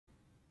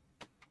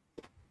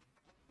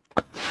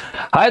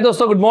हाय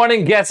दोस्तों, good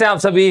morning. कैसे हैं आप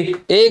सभी?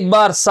 एक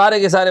बार सारे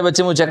के सारे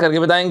बच्चे मुझे चेक करके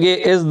बताएंगे,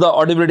 is the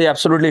audibility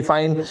absolutely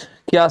fine?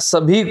 क्या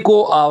सभी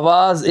को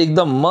आवाज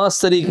एकदम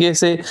मस्त तरीके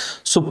से,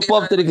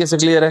 सुपर्ब तरीके से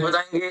क्लियर है?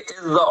 बताएंगे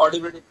इज द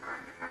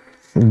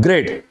ऑडिबिलिटी।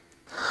 ग्रेट,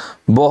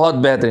 बहुत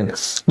बेहतरीन।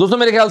 दोस्तों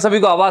मेरे ख्याल सभी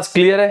को आवाज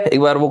क्लियर है, एक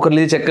बार वो कर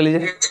लीजिए, चेक कर लीजिए।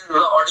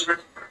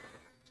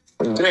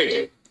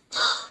 ग्रेट,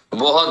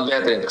 बहुत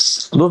बेहतरीन।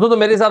 दोस्तों तो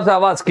मेरे हिसाब से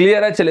आवाज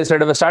क्लियर है। चलिए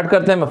स्ट्रेट अवे स्टार्ट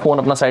करते हैं। मैं फोन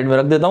अपना साइड में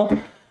रख देता हूं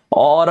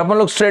और अपन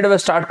लोग स्ट्रेट अवे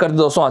स्टार्ट करते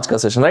दोस्तों आज का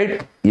सेशन।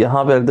 राइट,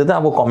 यहां पे रख देते हैं,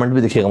 आपको कमेंट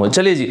भी दिखेगा मुझे।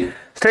 चलिए जी,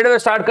 स्ट्रेट अवे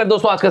स्टार्ट करते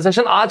दोस्तों आज का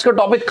सेशन। आज का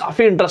टॉपिक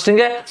काफी इंटरेस्टिंग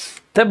है।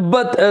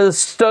 Tibet is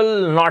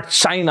still not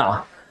China.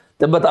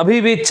 Tibet अभी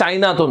भी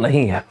चाइना तो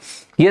नहीं है।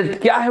 ये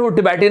क्या है वो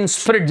टिबेटियन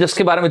स्पिरिट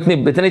जिसके बारे में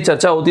इतनी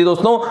चर्चा होती है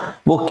दोस्तों,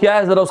 वो क्या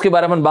है जरा उसके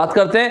बारे में बात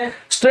करते हैं।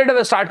 स्ट्रेट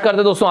अवे स्टार्ट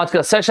करते दोस्तों आज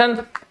का सेशन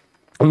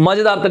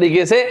मजेदार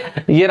तरीके से।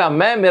 ये रहा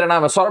मैं, मेरा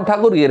नाम है सौरभ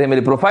ठाकुर, ये रही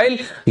मेरी प्रोफाइल।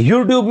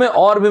 YouTube में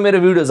और भी मेरे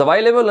वीडियोस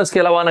अवेलेबल। इसके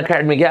अलावा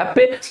अनअकैडमी के ऐप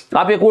पे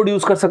आप ये कोड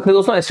यूज कर सकते हैं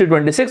दोस्तों,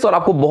 ST26, और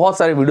आपको बहुत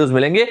सारे वीडियोस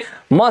मिलेंगे।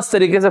 मस्त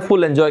तरीके से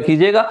फुल एंजॉय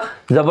कीजिएगा,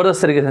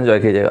 जबरदस्त तरीके से एंजॉय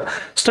कीजिएगा।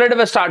 स्ट्रेट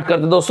अवे स्टार्ट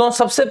करते दोस्तों।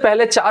 सबसे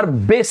पहले 4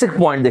 बेसिक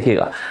पॉइंट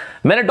देखिएगा।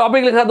 मैंने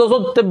टॉपिक लिखा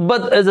दोस्तों,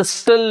 Tibet is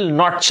still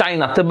not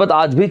China. Tibet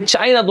आज भी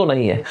चाइना तो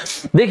नहीं है।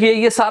 देखिए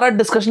ये सारा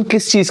डिस्कशन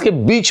किस चीज के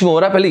बीच में हो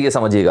रहा है, पहले ये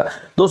समझिएगा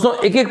दोस्तों।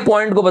 एक एक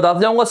पॉइंट को बताते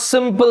जाऊंगा,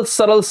 सिंपल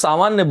सरल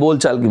सामान्य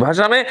बोलचाल की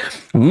भाषा में,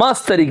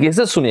 मस्त तरीके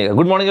से सुनिएगा।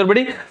 Good morning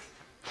everybody.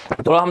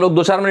 थोड़ा हम लोग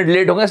 2-4 मिनट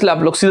लेट हो गए, इसलिए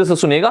आप लोग सीधे से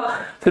सुनिएगा,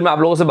 फिर मैं आप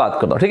लोगों से बात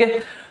करता हूं, ठीक है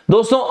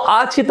दोस्तों।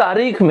 आज की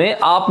तारीख में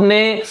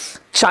आपने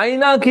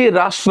चाइना के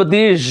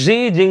राष्ट्रपति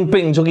शी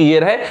जिनपिंग, जो कि ये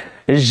रहे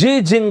शी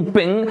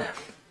जिनपिंग,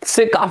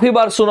 से काफी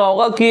बार सुना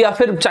होगा कि, या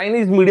फिर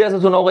चाइनीज मीडिया से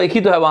सुना होगा। एक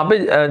ही तो है वहां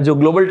पे, जो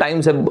ग्लोबल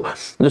टाइम्स है,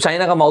 जो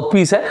चाइना का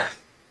माउथपीस है,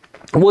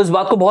 वो इस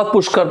बात को बहुत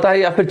पुश करता है,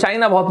 या फिर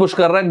चाइना बहुत पुश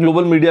कर रहा है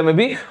ग्लोबल मीडिया में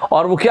भी।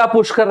 और वो क्या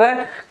पुश कर रहा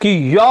है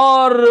कि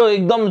यार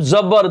एकदम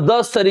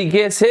जबरदस्त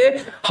तरीके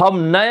से हम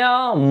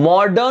नया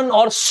मॉडर्न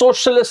और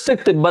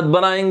सोशलिस्टिक तिब्बत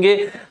बनाएंगे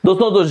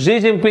दोस्तों। तो शी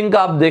जिनपिंग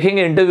का आप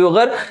देखेंगे इंटरव्यू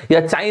अगर,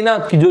 या चाइना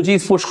की जो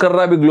चीज पुश कर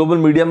रहा है अभी ग्लोबल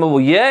मीडिया में, वो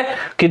ये है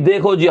कि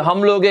देखो जी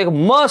हम लोग एक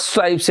मस्त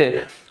टाइप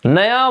से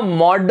नया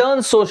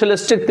मॉडर्न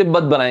सोशलिस्टिक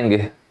तिब्बत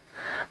बनाएंगे।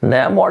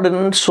 नया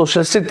मॉडर्न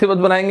सोशलिस्टिक तिब्बत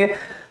बनाएंगे।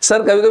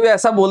 सर कभी कभी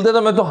ऐसा बोलते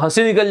तो मैं तो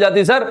हंसी निकल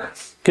जाती। सर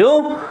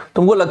क्यों,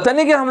 तुमको लगता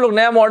नहीं कि हम लोग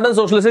नया मॉडर्न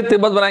सोशलिस्टिक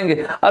तिब्बत बनाएंगे?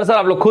 अरे सर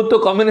आप लोग खुद तो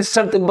कम्युनिस्ट,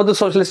 तिब्बत तो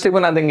सोशलिस्टिक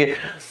बना देंगे।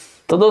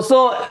 तो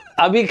दोस्तों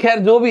अभी खैर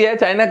जो भी है,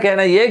 चाइना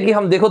कहना यह है कि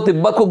हम देखो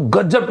तिब्बत को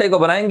गजब टाइप का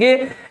बनाएंगे,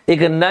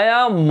 एक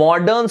नया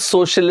मॉडर्न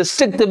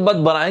सोशलिस्टिक तिब्बत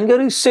बनाएंगे।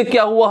 और इससे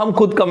क्या हुआ, हम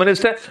खुद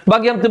कम्युनिस्ट है,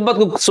 बाकी हम तिब्बत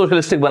को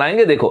सोशलिस्टिक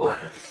बनाएंगे। देखो,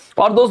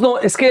 और दोस्तों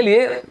इसके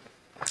लिए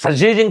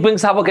शी जिनपिंग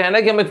साहब को कहना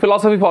है कि हम एक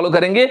फिलॉसफी फॉलो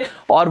करेंगे,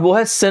 और वो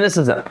है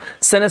सिनिसिज्म।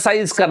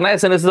 सिनेसाइज करना है,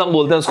 सिनिसिज्म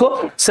बोलते हैं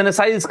उसको।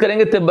 सिनेसाइज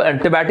करेंगे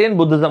टिबेटियन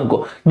बुद्धिज्म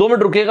को। 2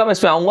 मिनट रुकिएगा, मैं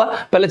इसमें आऊंगा।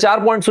 पहले 4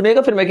 पॉइंट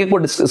सुनिएगा, फिर मैं एक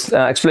पॉइंट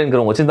एक्सप्लेन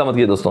करूंगा, चिंता मत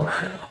कीजिए दोस्तों।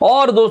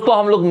 और दोस्तों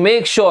हम लोग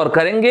मेक श्योर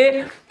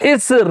करेंगे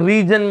इस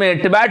रीजन में,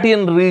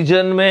 टिबेटियन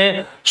रीजन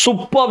में,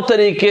 सुपर्ब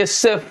तरीके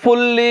से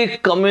फुल्ली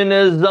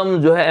कम्युनिज्म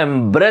जो है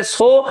एम्ब्रेस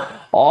हो।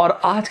 और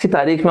आज की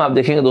तारीख में आप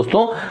देखेंगे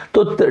दोस्तों,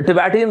 तो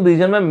टिबेटियन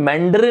रीजन में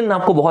मैंडरिन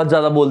आपको बहुत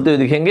ज्यादा बोलते हुए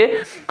दिखेंगे।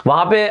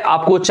 वहां पे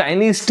आपको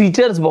चाइनीज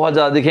टीचर्स बहुत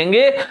ज्यादा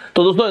दिखेंगे।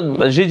 तो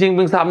दोस्तों शी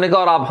जिनपिंग साहब ने कहा,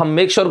 और आप हम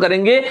मेक श्योर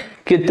करेंगे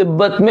कि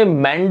तिब्बत में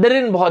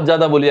मैंडरिन बहुत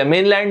ज्यादा बोली है।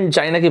 मेनलैंड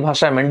चाइना की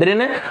भाषा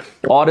मैंडरिन है,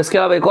 और इसके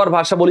अलावा एक और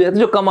भाषा बोली जाती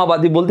है जो कम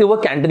आबादी बोलती है, वो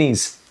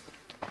कैंटनीज।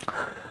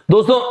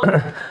 दोस्तों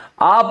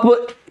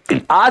आप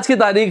आज की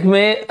तारीख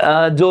में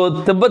जो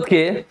तिब्बत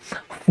के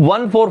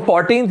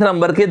 1414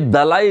 नंबर के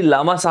दलाई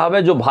लामा साहब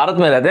है, जो भारत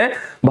में रहते हैं,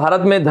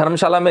 भारत में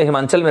धर्मशाला में,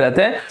 हिमाचल में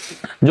रहते हैं,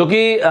 जो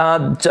कि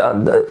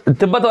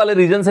तिब्बत वाले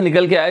रीजन से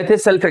निकल के आए थे,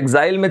 सेल्फ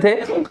एग्जाइल में थे।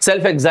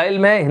 सेल्फ एग्जाइल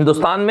में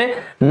हिंदुस्तान में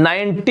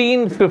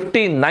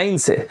 1959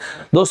 से।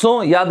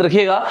 दोस्तों याद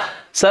रखिएगा,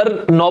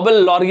 सर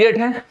नोबेल लॉरिएट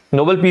हैं,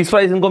 नोबेल पीस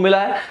प्राइज इनको मिला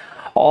है,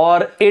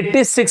 और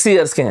 86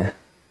 ईयर्स के हैं।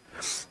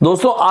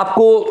 दोस्तों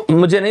आपको,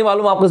 मुझे नहीं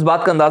मालूम आपको इस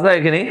बात का अंदाजा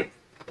है कि नहीं,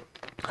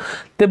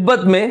 तिब्बत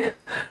में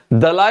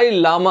दलाई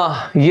लामा,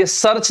 ये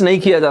सर्च नहीं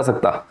किया जा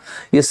सकता,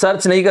 ये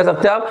सर्च नहीं कर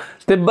सकते आप।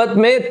 तिब्बत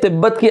में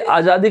तिब्बत की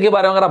आजादी के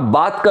बारे में अगर आप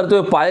बात करते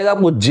हुए पाएगा,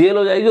 आपको जेल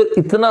हो जाएगी, और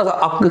इतना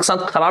आपके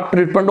साथ खराब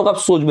ट्रीटमेंट होगा, आप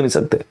सोच भी नहीं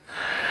सकते।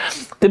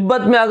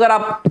 तिब्बत में अगर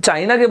आप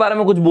चाइना के बारे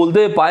में कुछ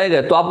बोलते हुए पाए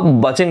गए तो आप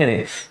बचेंगे नहीं,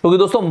 क्योंकि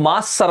दोस्तों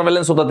मास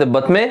सर्वेलेंस होता है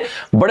तिब्बत में,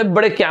 बड़े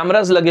बड़े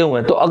कैमरास लगे हुए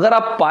हैं। तो अगर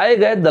आप पाए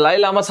गए दलाई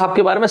लामा साहब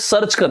के बारे में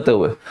सर्च करते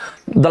हुए,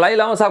 दलाई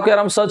लामा साहब के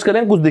बारे में सर्च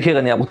करें, कुछ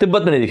दिखेगा नहीं आपको,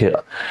 तिब्बत में नहीं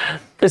दिखेगा।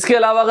 इसके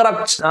अलावा अगर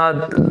आप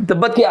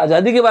तिब्बत की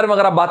आजादी के बारे में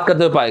अगर आप बात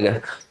करते हुए पाए गए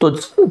तो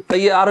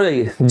तैयार हो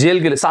जाइए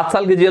जेल के लिए। 7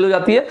 साल की जेल हो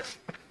जाती है,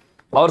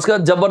 और उसके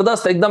बाद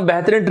जबरदस्त एकदम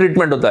बेहतरीन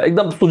ट्रीटमेंट होता है,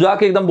 एकदम सुझा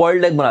के एकदम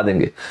बॉइल्ड एग बना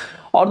देंगे।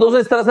 और दोस्तों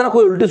इस तरह से ना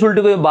कोई उल्टी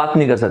सुल्टी कोई बात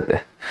नहीं कर सकते।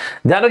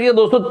 ध्यान रखिए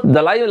दोस्तों,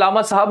 दलाई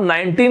लामा साहब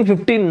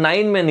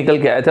 1959 में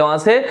निकल के आए थे वहां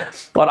से,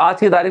 और आज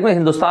की तारीख में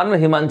हिंदुस्तान में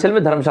हिमाचल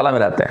में धर्मशाला में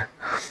रहते हैं।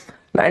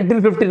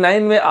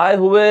 1959 में आए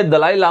हुए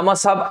दलाई लामा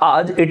साहब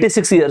आज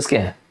 86 ईयर्स के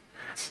हैं।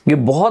 ये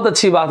बहुत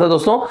अच्छी बात है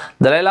दोस्तों।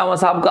 दलाई लामा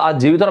साहब का आज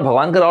जीवित होना,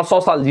 भगवान करे और 100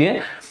 साल जिए,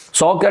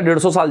 100 क्या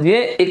 150 साल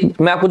जिए।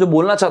 एक मैं आपको जो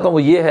बोलना चाहता हूं वो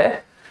ये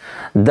है,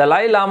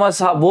 दलाई लामा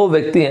साहब वो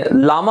व्यक्ति हैं,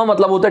 लामा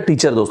मतलब होता है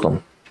टीचर दोस्तों,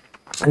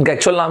 इनका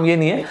एक्चुअल नाम ये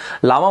नहीं है,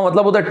 लामा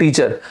मतलब होता है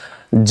टीचर।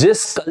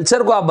 जिस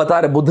कल्चर को आप बता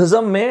रहे,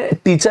 बुद्धिज्म में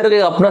टीचर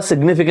का अपना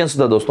सिग्निफिकेंस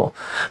होता है दोस्तों।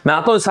 मैं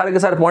आता हूं सारे के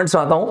सारे पॉइंट्स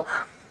में आता हूं।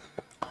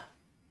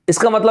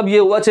 इसका मतलब ये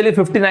हुआ, चलिए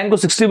 59 को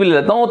 60 भी ले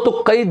लेता हूं,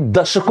 तो कई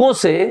दशकों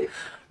से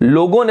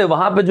लोगों ने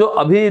वहां पे जो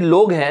अभी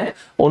लोग हैं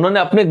उन्होंने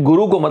अपने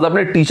गुरु को मतलब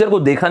अपने टीचर को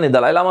देखा नहीं,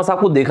 दलाई लामा साहब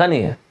को देखा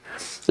नहीं है।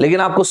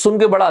 लेकिन आपको सुन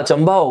के बड़ा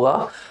अचंभा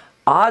होगा,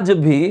 आज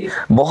भी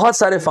बहुत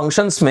सारे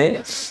फंक्शंस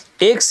में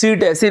एक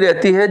सीट ऐसी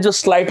रहती है जो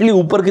स्लाइटली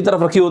ऊपर की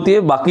तरफ रखी होती है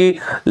बाकी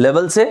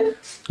लेवल से,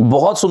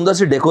 बहुत सुंदर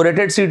सी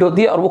डेकोरेटेड सीट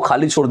होती है और वो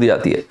खाली छोड़ दी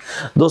जाती है।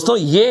 दोस्तों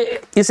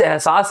ये इस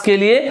एहसास के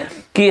लिए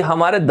कि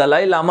हमारे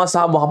दलाई लामा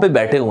साहब वहां पे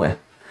बैठे हुए हैं,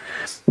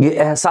 ये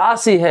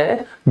एहसास ही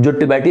है जो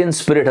टिबेटियन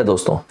स्पिरिट है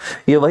दोस्तों।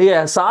 ये वही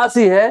एहसास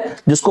ही है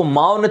जिसको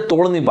माओ ने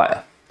तोड़ नहीं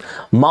पाया।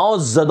 माओ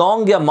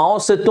जदोंग या माओ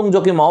से तुंग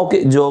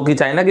जो कि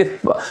चाइना के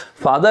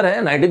फादर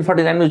हैं,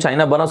 1949 में जो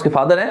चाइना बना उसके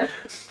फादर हैं,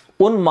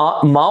 उन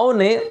माओ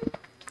ने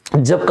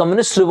जब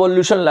कम्युनिस्ट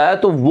रिवॉल्यूशन लाया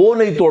तो वो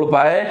नहीं तोड़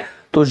पाए,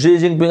 तो शी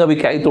जिनपिंग अभी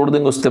क्या ही तोड़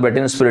देंगे उस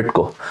तिब्बतियन स्पिरिट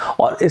को।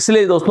 और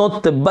इसलिए दोस्तों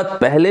तिब्बत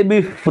पहले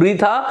भी फ्री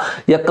था,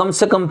 या कम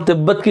से कम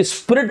तिब्बत की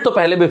स्पिरिट तो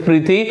पहले भी फ्री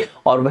थी,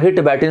 और वही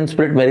तिब्बतियन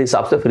स्पिरिट मेरे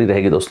हिसाब से फ्री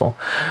रहेगी दोस्तों।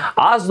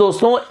 आज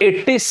दोस्तों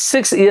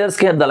 86 ईयर्स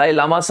के दलाई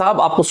लामा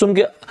साहब, आपको सुन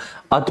के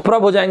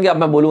अतप्रभ हो जाएंगे। अब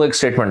मैं बोलूंगा एक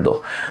स्टेटमेंट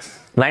दो,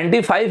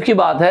 95 की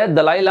बात है,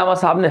 दलाई लामा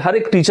साहब ने हर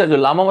एक टीचर, जो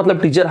लामा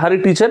मतलब टीचर, हर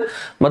एक टीचर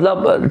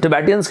मतलब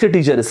टिबेटियंस के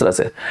टीचर इस तरह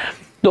से,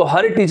 तो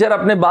हर एक टीचर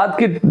अपने बाद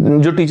की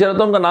जो टीचर होता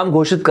है उनका नाम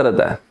घोषित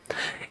करता है।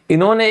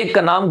 इन्होंने एक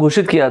का नाम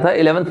घोषित किया था,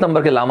 11th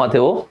नंबर के लामा थे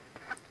वो,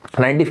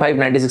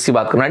 95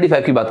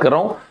 की बात कर रहा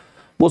हूं।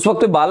 उस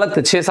वक्त बालक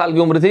थे, 6 साल की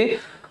उम्र थी,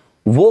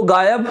 वो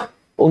गायब,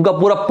 उनका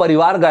पूरा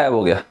परिवार गायब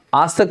हो गया,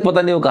 आज तक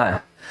पता नहीं वो कहां है।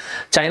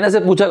 चाइना से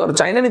पूछा, और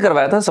चाइना नहीं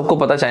करवाया था, सबको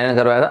पता चाइना ने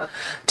करवाया था।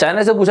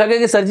 चाइना से पूछा गया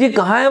कि सर जी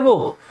कहां है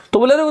वो, तो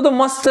बोले वो तो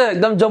मस्त है,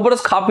 एकदम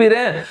जबरदस्त खा पी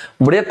रहे हैं,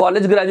 बढ़िया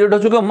कॉलेज ग्रेजुएट हो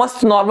चुके हैं,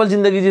 मस्त नॉर्मल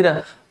जिंदगी जी रहे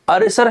हैं।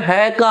 अरे सर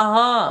है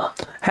कहां,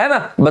 है ना,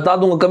 बता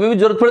दूंगा, कभी भी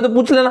जरूरत पड़े तो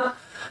पूछ लेना।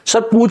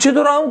 सर पूछे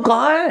तो रहा हूं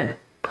कहां है,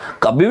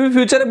 कभी भी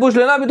फ्यूचर में पूछ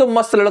लेना, अभी तो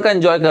मस्त लड़का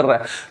एंजॉय कर रहा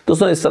है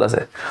दोस्तों, इस तरह से।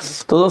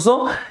 तो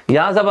दोस्तों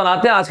यहां से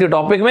बनाते हैं आज के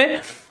टॉपिक में।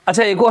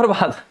 अच्छा एक और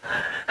बात,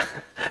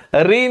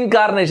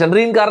 रीइंकार्नेशन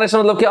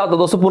मतलब क्या होता है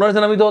दोस्तों,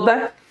 पुनर्जन्म ही तो होता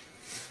है।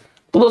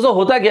 तो दोस्तों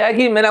होता क्या है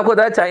कि मैंने आपको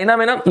बताया चाइना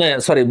में ना,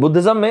 सॉरी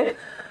बुद्धिज्म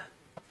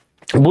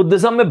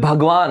में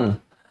भगवान,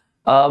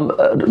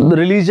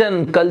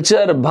 रिलीजन,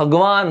 कल्चर,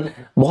 भगवान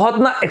बहुत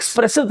ना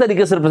एक्सप्रेसिव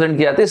तरीके से रिप्रेजेंट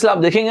किया था। इसलिए आप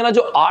देखेंगे ना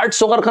जो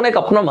आर्ट्स वगैरह का एक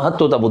अपना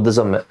महत्व होता है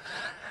बुद्धिज्म में।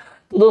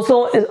 तो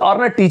दोस्तों और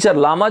ना टीचर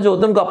लामा जो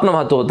होते हैं उनका अपना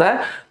महत्व होता है।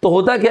 तो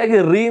होता क्या है कि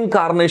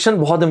रीइंकार्नेशन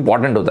बहुत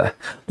इंपॉर्टेंट होता है।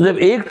 तो जब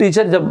एक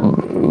टीचर, जब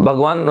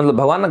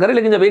भगवान ना करे,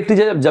 लेकिन जब एक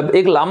टीचर, जब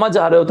एक लामा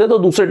जा रहे होते हैं तो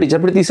दूसरे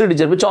टीचर, फिर तीसरे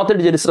टीचर, फिर चौथे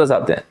टीचर, इस तरह से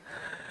आते हैं।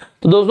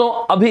 तो दोस्तों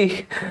अभी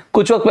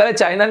कुछ वक्त पहले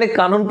चाइना ने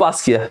कानून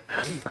पास किया।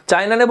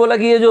 चाइना ने बोला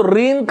कि ये जो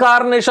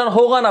रीइंकार्नेशन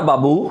होगा ना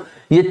बाबू,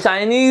 ये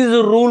चाइनीज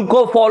रूल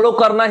को फॉलो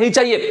करना ही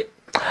चाहिए,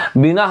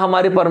 बिना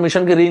हमारी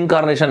परमिशन के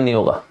रीइंकार्नेशन नहीं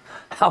होगा।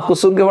 आपको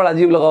सुन के बड़ा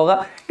अजीब लगा होगा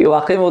कि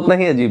वाकई में उतना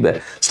ही अजीब है।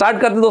 स्टार्ट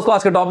करते हैं दोस्तों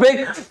आज के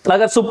टॉपिक।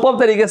 अगर सुपर्ब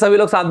तरीके से सभी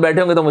लोग साथ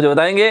बैठे होंगे तो मुझे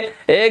बताएंगे,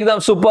 एकदम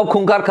सुपर्ब,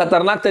 खूंखार,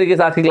 खतरनाक तरीके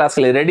से आज की क्लास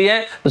के लिए रेडी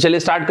है। तो चलिए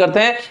स्टार्ट करते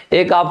हैं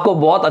एक आपको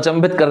बहुत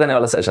अचंभित कर देने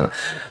वाला सेशन।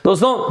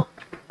 दोस्तों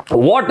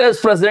What is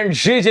President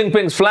Xi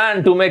Jinping's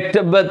plan to make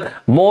Tibet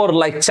more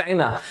like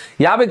China?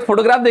 यहाँ पे एक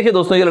फोटोग्राफ देखिए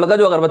दोस्तों, ये लड़का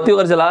जो अगरबत्ती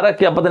वगैरह जला रहा है,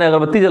 क्या पता नहीं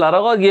अगरबत्ती जला रहा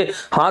होगा, ये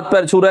हाथ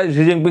पैर छू रहा है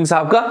शी जिनपिंग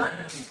साहब का।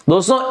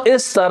 दोस्तों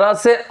इस तरह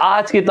से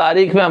आज की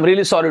तारीख में, I am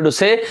really sorry to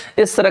से,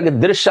 इस तरह के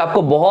दृश्य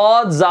आपको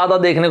बहुत ज्यादा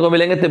देखने को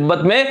मिलेंगे तिब्बत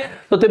में।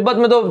 तो तिब्बत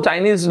में तो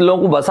चाइनीज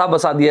लोगों को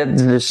बसा दिया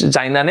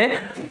चाइना ने,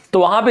 तो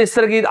वहां पे इस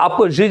तरह की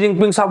आपको शी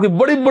जिनपिंग साहब की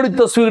बड़ी बड़ी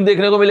तस्वीर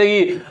देखने को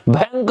मिलेगी,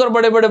 भयंकर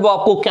बड़े बड़े वो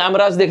आपको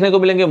कैमरास देखने को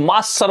मिलेंगे,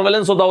 मास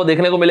सर्वेलेंस होता हुआ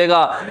देखने को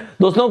मिलेगा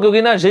दोस्तों।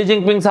 क्योंकि ना शी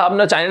जिनपिंग साहब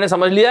ने, चाइना ने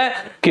समझ लिया है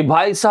कि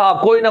भाई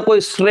साहब कोई ना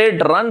कोई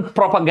स्ट्रेट रन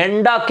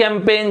प्रोपेगेंडा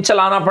कैंपेन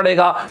चलाना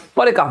पड़ेगा,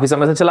 और ये काफी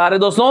समय से चला रहे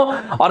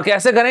दोस्तों। और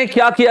कैसे करें,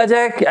 क्या किया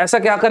जाए, ऐसा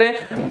क्या करें?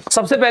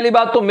 सबसे पहली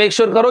बात तो मेक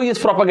श्योर करो इस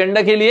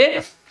प्रोपेगेंडा के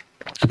लिए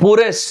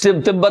पूरे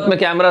तिब्बत में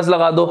कैमरास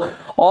लगा दो,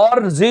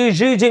 और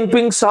शी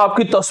जिनपिंग साहब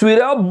की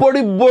तस्वीरें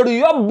बड़ी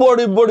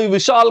बड़ी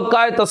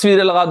विशालकाय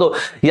तस्वीरें लगा दो।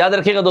 याद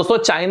रखिएगा दोस्तों,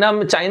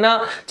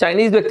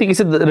 चाइनीज व्यक्ति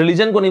किसी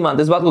रिलीजन को नहीं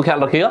मानते, इस बात को ख्याल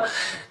रखिएगा।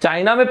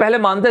 चाइना में पहले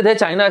मानते थे,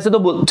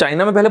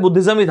 चाइना में पहले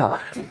बुद्धिज्म ही था,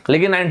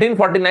 लेकिन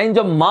 1949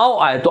 जब माओ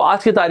आए तो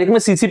आज की तारीख में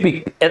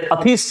सीसीपी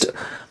एथिस्ट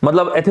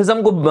मतलब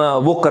एथिज्म को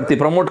वो करती,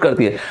 प्रमोट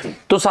करती है।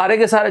 तो सारे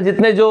के सारे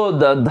जितने जो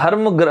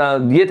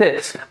धर्म ये थे,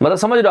 मतलब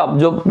समझ रहे हो आप,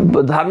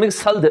 जो धार्मिक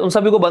स्थल थे उन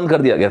सभी को बंद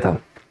कर दिया गया था।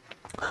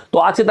 तो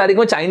आज की तारीख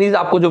में चाइनीज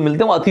आपको जो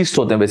मिलते हैं वो अथिस्ट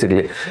होते हैं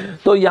बेसिकली।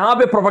 तो यहाँ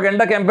पे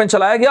प्रोपेगेंडा कैंपेन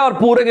चलाया गया और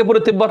पूरे के पूरे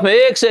तिब्बत में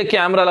एक से एक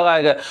कैमरा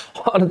लगाया गया।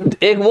 और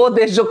एक वो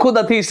देश जो खुद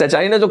अथिस्ट है,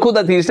 चाइना जो खुद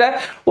अथिस्ट है,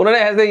 उन्होंने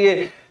ऐसे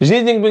ये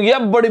शी जिनपिंग की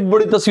बड़ी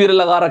बड़ी तस्वीरें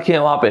लगा रखी है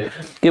वहां पे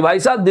कि भाई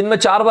साहब दिन में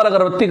 4 बार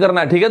अगरबत्ती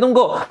करना है, ठीक है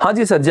तुमको? हाँ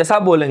जी सर, जैसा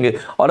आप बोलेंगे,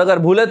 और अगर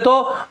भूले तो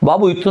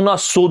बाबू इतना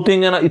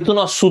सूतेंगे ना,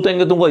 इतना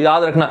सूतेंगे, तुमको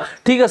याद रखना।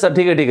 ठीक है सर,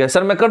 ठीक है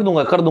सर, मैं कर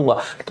दूंगा।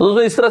 तो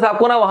दोस्तों इस तरह से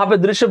आपको ना वहां पे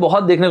दृश्य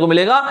बहुत देखने को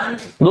मिलेगा।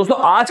 दोस्तों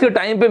आज के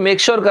टाइम पे मेक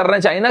श्योर कर रहे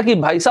हैं चाइना कि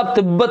भाई साहब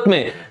तिब्बत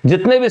में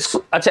जितने भी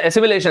अच्छा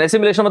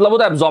एसिमिलेशन मतलब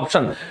होता है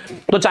एब्जॉर्प्शन।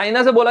 तो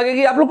चाइना से बोला गया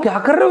कि आप लोग क्या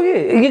कर रहे हो,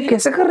 ये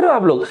कैसे कर रहे हो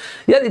आप लोग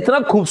यार? इतना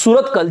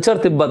खूबसूरत कल्चर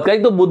तिब्बत का।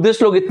 एक तो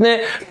बुद्धिस्ट लोग इतने,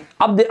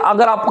 अब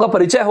अगर आपका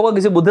परिचय होगा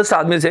किसी बुद्धिस्ट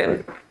आदमी से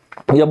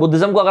या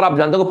बुद्धिज्म को अगर आप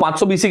जानते हो,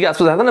 500 बीसी के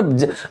आसपास आया था ना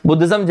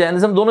बुद्धिज्म,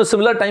 जैनिज्म दोनों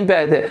सिमिलर टाइम पे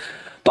आए थे।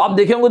 तो आप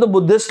देखे होंगे तो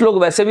बुद्धिस्ट लोग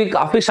वैसे भी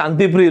काफी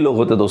शांति प्रिय लोग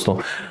होते दोस्तों।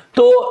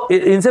 तो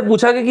इनसे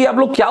पूछा गया कि आप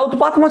लोग क्या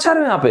उत्पात मचा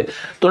रहे हो यहाँ पे?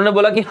 तो उन्होंने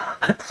बोला कि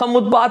हम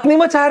उत्पात नहीं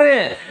मचा रहे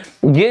हैं,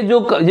 ये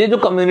जो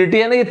कम्युनिटी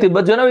है ना, ये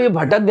तिब्बत जो है ना, ये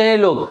भटक गए हैं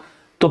लोग।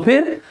 तो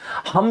फिर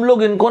हम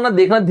लोग इनको ना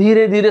देखना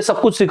धीरे धीरे सब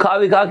कुछ सिखा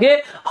विखा के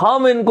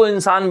हम इनको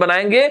इंसान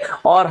बनाएंगे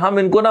और हम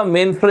इनको ना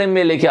मेन फ्रेम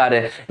में लेके आ रहे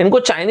हैं। इनको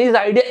चाइनीज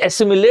आइडिया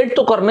एसिमिलेट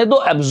तो करने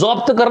दो,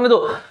 एब्जॉर्ब तो करने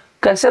दो।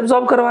 कैसे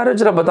एब्जॉर्ब करवा रहे हो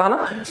जरा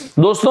बताना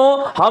दोस्तों?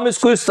 हम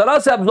इसको इस तरह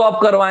से एब्जॉर्ब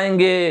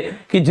करवाएंगे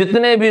कि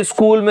जितने भी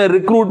स्कूल में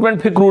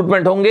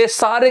रिक्रूटमेंट होंगे,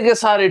 सारे के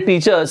सारे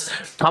टीचर्स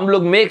हम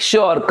लोग मेक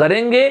श्योर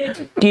करेंगे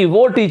कि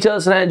वो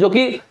टीचर्स हैं जो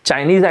कि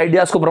चाइनीज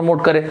आइडियाज को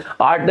प्रमोट करें,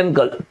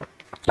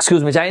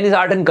 चाइनीज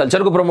आर्ट एंड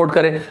कल्चर को प्रमोट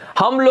करें।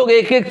 हम लोग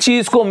एक एक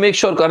चीज को मेक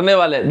श्योर करने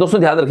वाले हैं। दोस्तों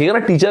ध्यान रखिएगा ना,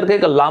 टीचर का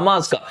एक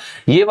लामाज का,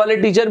 ये वाले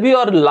टीचर भी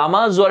और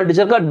लामाज वाले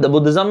टीचर का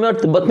बुद्धिज्म में और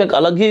तिब्बत में एक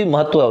अलग ही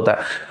महत्व होता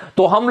है।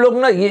 तो हम लोग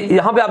ना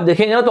यहाँ पे आप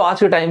देखेंगे ना, तो आज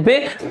के टाइम पे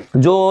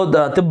जो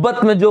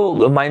तिब्बत में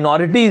जो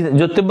माइनॉरिटी,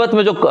 जो तिब्बत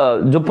में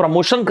जो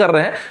प्रमोशन कर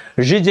रहे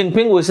हैं शी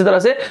जिनपिंग, वो इसी तरह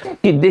से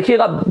कि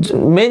देखिएगा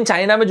मेन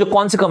चाइना में जो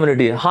कौन सी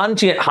कम्युनिटी है,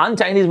 हान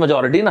चाइनीज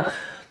मेजॉरिटी ना।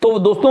 तो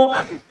दोस्तों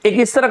एक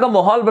इस तरह का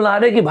माहौल बना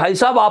रहे हैं कि भाई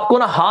साहब आपको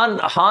ना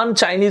हान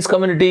चाइनीज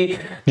कम्युनिटी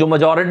जो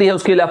मेजॉरिटी है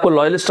उसके लिए आपको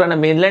लॉयलिस्ट रहना है,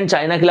 मेनलैंड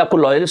चाइना के लिए आपको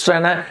लॉयलिस्ट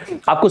रहना है,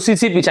 आपको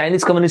सीसीपी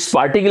चाइनीज कम्युनिस्ट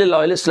पार्टी के लिए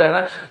लॉयलिस्ट रहना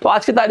है। तो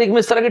आज की तारीख में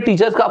इस तरह के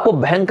टीचर्स का आपको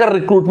भयंकर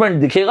रिक्रूटमेंट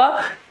दिखेगा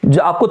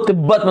जो आपको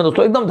तिब्बत में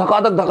दोस्तों एकदम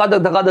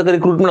धकाधक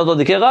रिक्रूटमेंट होता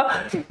दिखेगा।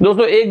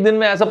 दोस्तों एक दिन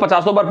में ऐसा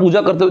 50 बार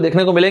पूजा करते हुए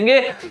देखने को मिलेंगे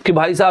कि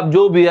भाई साहब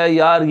जो भी है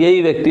यार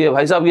यही व्यक्ति है,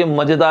 भाई साहब ये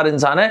मजेदार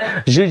इंसान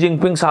है, शी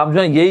जिनपिंग साहब जो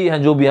है यही है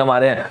जो भी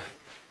हमारे हैं।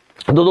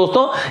 तो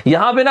दोस्तों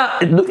यहाँ पे ना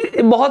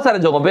बहुत सारे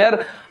जगहों पे यार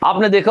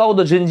आपने देखा हो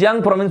तो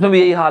जिनजियांग प्रोविंस में भी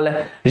यही हाल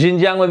है,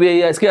 जिनजियांग में भी यही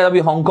है। इसके अभी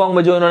हांगकांग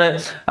में जो इन्होंने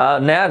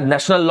नया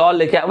नेशनल लॉ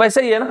लेके आया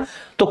वैसे ही है ना।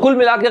 तो कुल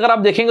मिला के अगर आप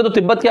देखेंगे तो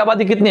तिब्बत की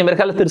आबादी कितनी है? मेरे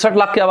ख्याल 63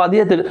 लाख की आबादी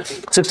है,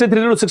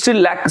 63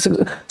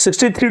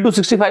 to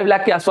 65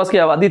 लाख के आसपास की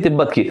आबादी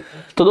तिब्बत की।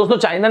 तो दोस्तों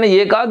चाइना ने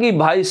ये कहा कि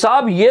भाई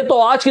साहब ये तो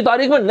आज की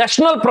तारीख में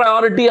नेशनल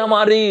प्रायोरिटी,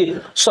 हमारी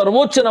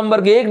सर्वोच्च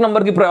नंबर की, 1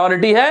 नंबर की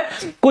प्रायोरिटी है।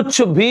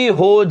 कुछ भी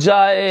हो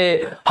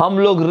जाए हम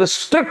लोग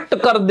रिस्ट्रिक्ट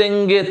कर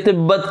देंगे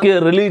तिब्बत के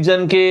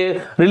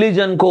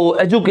रिलीजन को,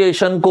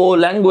 एजुकेशन को,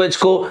 लैंग्वेज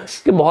को,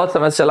 कि बहुत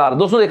समय से चला रहा।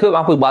 दोस्तों देखो मैं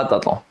आपको एक बात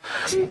बताता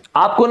हूं,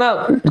 आपको ना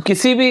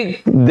किसी भी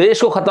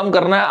देश को खत्म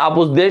करना है, आप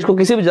उस देश को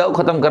किसी भी जगह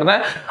को खत्म करना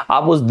है,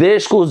 आप उस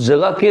देश को उस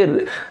जगह के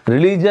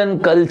रिलीजन,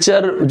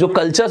 कल्चर, जो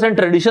कल्चर्स एंड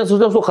ट्रेडिशंस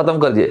उसको खत्म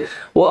कर दिए,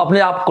 वो अपने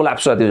आप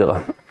कोलैप्स हो जाती है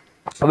जगह।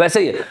 वैसे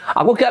ही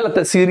आपको क्या लगता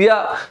है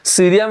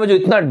सीरिया में जो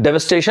इतना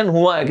डेवस्टेशन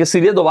हुआ है कि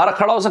सीरिया दोबारा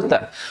खड़ा हो सकता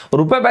है?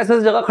 रुपए पैसे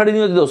से जगह खड़ी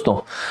नहीं होती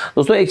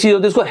दोस्तों एक चीज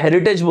होती है, इसको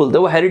हेरिटेज बोलते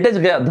हैं। वो हेरिटेज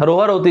गया,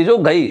 धरोहर होती है जो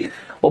गई,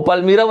 वो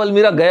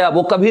पलमीरा गया,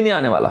 वो कभी नहीं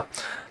आने वाला।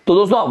 तो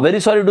दोस्तों वेरी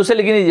सॉरी टू से,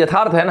 लेकिन ये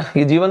यथार्थ है ना,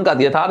 ये जीवन का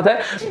यथार्थ है।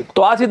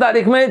 तो आज की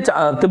तारीख में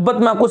तिब्बत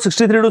में आपको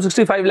 63 to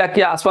 65 लाख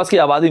के आसपास की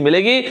आबादी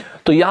मिलेगी।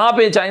 तो यहाँ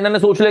पे चाइना ने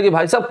सोच लिया कि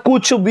भाई साहब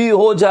कुछ भी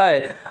हो जाए,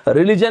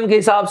 रिलीजन के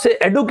हिसाब से,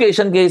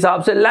 एडुकेशन के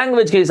हिसाब से,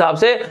 लैंग्वेज के हिसाब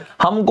से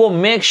हमको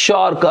मेक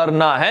श्योर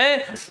करना है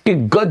कि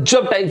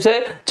गजब टाइप से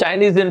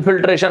चाइनीज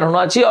इन्फिल्ट्रेशन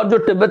होना चाहिए और जो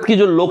तिब्बत की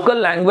जो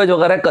लोकल लैंग्वेज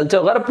वगैरह, कल्चर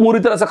वगैरह पूरी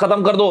तरह से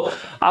खत्म कर दो।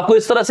 आपको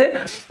इस तरह से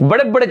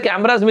बड़े बड़े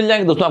कैमरास मिल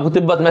जाएंगे दोस्तों, आपको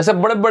तिब्बत में से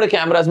बड़े बड़े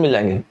कैमरास मिल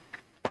जाएंगे।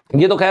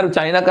 ये तो खैर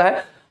चाइना का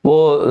है,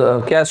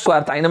 वो क्या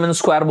स्क्वायर, टाइनमन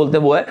स्क्वायर बोलते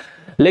हैं वो है,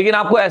 लेकिन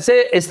आपको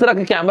ऐसे इस तरह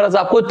के कैमरास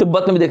आपको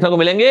तिब्बत में भी देखने को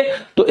मिलेंगे।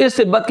 तो इस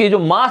तिब्बत की जो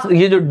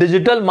ये जो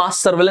डिजिटल मास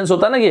सर्वेलेंस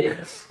होता है ना, ये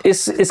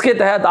इसके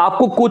तहत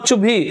आपको कुछ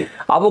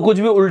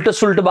भी उल्टे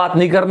सुल्टे बात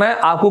नहीं करना है,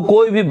 आपको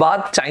कोई भी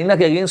बात चाइना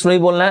के अगेंस्ट नहीं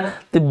बोलना है,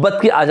 तिब्बत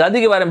की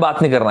आजादी के बारे में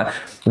बात नहीं करना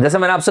है। जैसे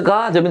मैंने आपसे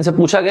कहा, जब इनसे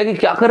पूछा गया कि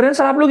क्या कर रहे हैं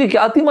सर आप लोग,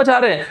 क्या आती मचा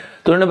रहे हैं,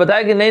 तो उन्होंने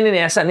बताया कि नहीं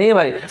ऐसा नहीं है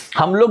भाई,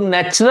 हम लोग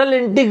नेचुरल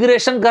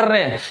इंटीग्रेशन कर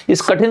रहे हैं।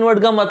 इस कठिन वर्ड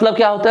का मतलब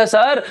क्या होता है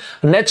सर?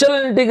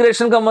 नेचुरल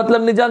इंटीग्रेशन का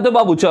मतलब नहीं जानते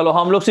बाबू? चलो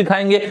हम लोग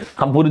सिखाएंगे,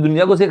 हम पूरी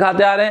दुनिया को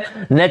सिखाते आ रहे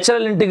हैं।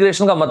 नेचुरल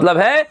इंटीग्रेशन का मतलब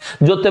है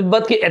जो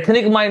तिब्बत की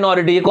एथनिक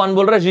माइनॉरिटी, ये कौन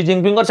बोल रहा है? शी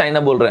जिनपिंग और चाइना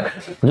बोल रहे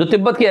हैं। जो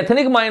तिब्बत की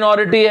एथनिक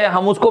माइनॉरिटी है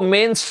हम उसको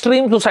मेन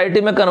स्ट्रीम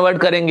सोसाइटी में कन्वर्ट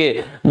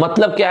करेंगे।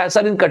 मतलब क्या है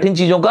सर इन कठिन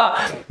चीजों का?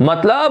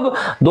 मतलब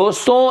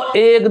दोस्तों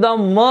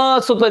एकदम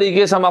मस्त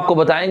तरीके से हम आपको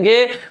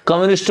बताएंगे,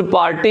 कम्युनिस्ट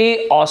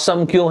पार्टी ऑसम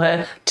ऑसम क्यों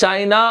है,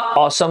 चाइना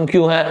ऑसम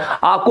क्यों है,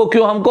 आपको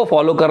क्यों हमको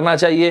फॉलो करना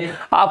चाहिए,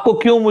 आपको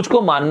क्यों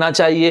मुझको मानना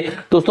चाहिए।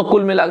 दोस्तों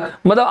कुल मिला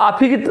मतलब आप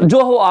ही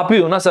जो हो आप ही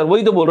हो ना सर,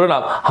 वही तो बोल रहे हो ना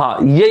आप। हाँ,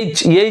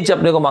 यही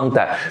अपने को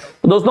मांगता है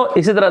दोस्तों।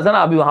 इसी तरह से ना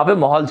अभी वहां पे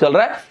माहौल चल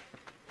रहा है।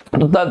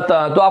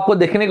 तो आपको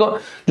देखने को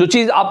जो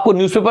चीज आपको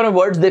न्यूज़पेपर में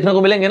वर्ड्स देखने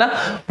को मिलेंगे ना,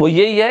 वो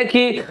यही है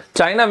कि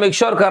चाइना मेक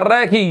श्योर कर रहा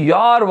है कि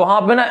यार वहां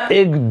पे ना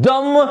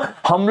एकदम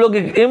हम लोग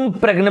एक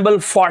इम्प्रेग्नेबल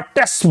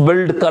फोर्ट्रेस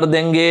बिल्ड कर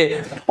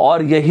देंगे,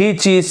 और यही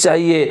चीज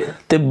चाहिए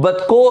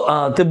तिब्बत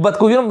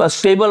को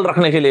स्टेबल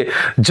रखने के लिए।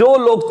 जो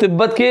लोग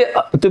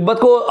तिब्बत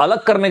को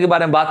अलग करने के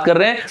बारे में बात कर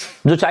रहे हैं,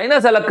 जो चाइना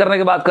से अलग करने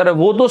की बात कर रहे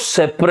हैं, वो तो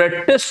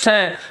सेपरेटिस्ट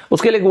हैं।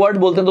 उसके लिए एक वर्ड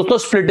बोलते हैं दोस्तों,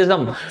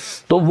 स्प्लिटिज्म।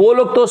 तो वो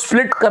लोग तो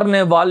स्प्लिट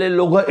करने वाले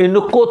लोग हैं,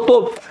 इनको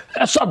तो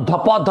ऐसा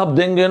धपाधप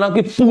देंगे ना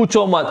कि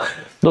पूछो मत।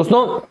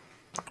 दोस्तों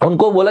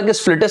उनको बोला कि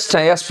स्प्लिटिस्ट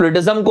हैं या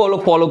स्प्लिटिज्म को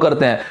लोग फॉलो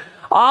करते हैं।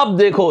 आप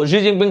देखो,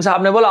 शी जिनपिंग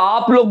साहब ने बोला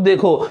आप लोग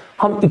देखो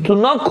हम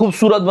इतना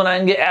खूबसूरत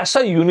बनाएंगे, ऐसा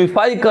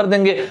यूनिफाई कर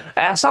देंगे,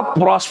 ऐसा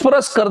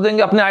प्रॉस्परस कर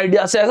देंगे अपने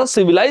आइडिया से, ऐसा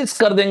सिविलाइज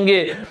कर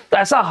देंगे,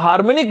 ऐसा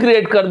हार्मनी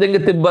क्रिएट कर देंगे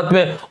तिब्बत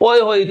में, ओए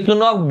होए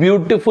इतना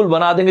ब्यूटीफुल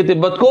बना देंगे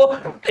तिब्बत को,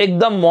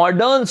 एकदम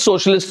मॉडर्न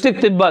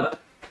सोशलिस्टिक तिब्बत।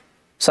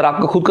 सर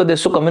आपका खुद का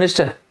देश तो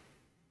कम्युनिस्ट है।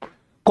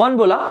 कौन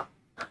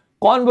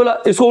बोला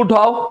इसको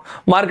उठाओ,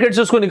 मार्केट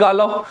से इसको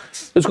निकालो,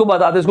 इसको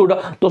बताते इसको उठाओ।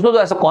 दोस्तों तो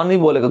ऐसा कौन नहीं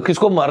बोलेगा,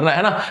 किसको मरना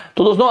है ना।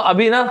 तो दोस्तों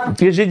अभी ना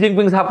ये शी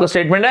जिनपिंग साहब का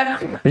स्टेटमेंट है।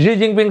 शी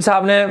जिनपिंग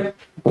साहब ने,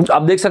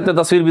 आप देख सकते हैं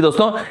तस्वीर भी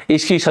दोस्तों,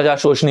 इसकी सजा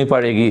सोचनी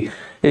पड़ेगी,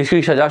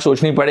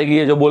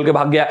 ये जो बोल के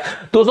भाग गया।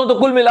 दोस्तों तो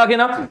कुल मिला के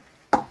ना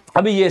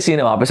अभी ये सीन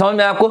है वहां पे, समझ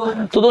में आपको।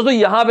 तो दोस्तों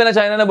यहां पे ना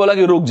चाइना ने बोला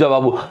कि रुक जा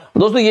बाबू।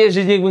 दोस्तों ये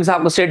शी जिनपिंग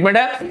साहब का स्टेटमेंट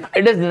है,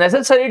 it is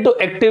necessary to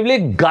actively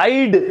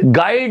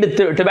guide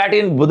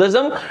Tibetan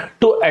Buddhism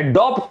to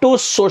adopt to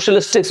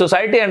socialistic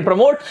society and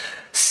promote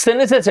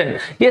सिनिसेशन।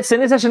 ये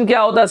सिनिसेशन क्या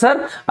होता है सर?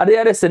 अरे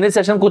यार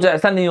सिनिसेशन कुछ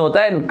ऐसा नहीं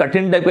होता है,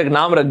 कठिन टाइप का एक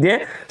नाम रख दिए।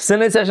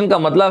 सिनिसेशन का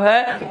मतलब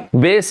है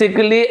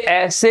बेसिकली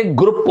ऐसे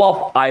ग्रुप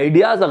ऑफ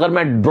आइडियाज, अगर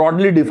मैं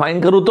ब्रॉडली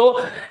डिफाइन करूं तो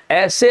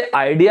ऐसे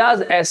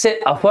आइडियाज, ऐसे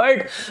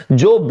एफर्ट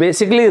जो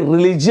बेसिकली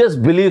रिलीजियस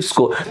बिलीफ्स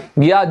को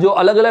या जो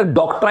अलग अलग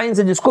डॉक्ट्राइन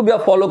से जिसको भी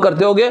आप फॉलो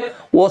करते होगे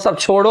वो सब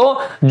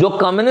छोड़ो। जो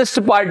कम्युनिस्ट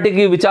पार्टी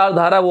की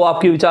विचारधारा वो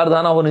आपकी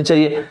विचारधारा होनी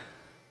चाहिए।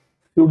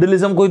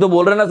 फ्यूडलिज्म कोई तो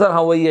बोल रहे ना सर,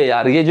 हाँ वही है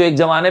यार। ये जो एक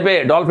जमाने पे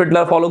एडोल्फ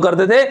हिटलर फॉलो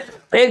करते थे,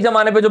 एक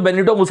जमाने पे जो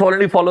बेनिटो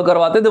मुसोलिनी फॉलो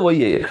करवाते थे,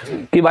 वही है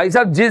कि भाई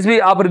साहब जिस भी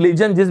आप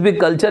रिलीजन, जिस भी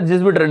कल्चर,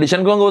 जिस भी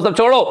ट्रेडिशन को वो सब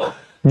छोड़ो।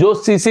 जो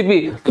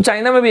सीसीपी, तो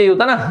चाइना में भी यही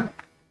होता ना,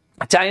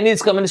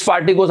 चाइनीज कम्युनिस्ट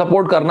पार्टी को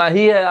सपोर्ट करना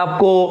ही है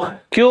आपको।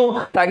 क्यों?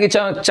 ताकि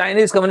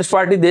चाइनीज कम्युनिस्ट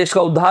पार्टी देश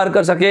का उद्धार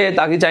कर सके,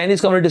 ताकि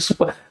चाइनीज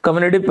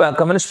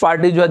कम्युनिस्ट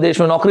पार्टी जो है देश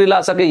में नौकरी ला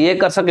सके, ये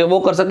कर सके, वो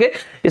कर सके।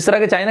 इस तरह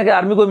के चाइना के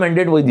आर्मी को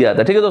मैंडेट वही दिया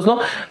था, ठीक है दोस्तों।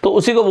 तो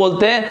उसी को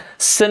बोलते हैं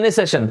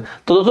सेनेसेशन।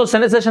 तो दोस्तों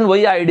सेनेसेशन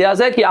वही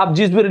आइडियाज है कि आप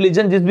जिस भी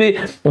रिलीजन,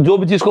 जो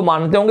भी चीज को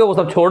मानते होंगे वो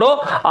सब छोड़ो,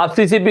 आप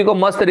सीसीपी को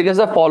मस्त तरीके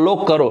से फॉलो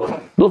करो।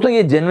 दोस्तों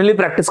ये जनरली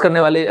प्रैक्टिस करने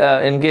वाले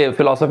इनके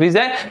फिलोसफीज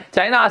है।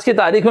 चाइना आज की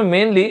तारीख में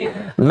मेनली,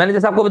 मैंने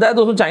जैसे आपको बताया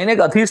दोस्तों, चाइना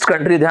एक अथीस्ट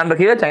कंट्री, ध्यान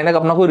रखिएगा, चाइना का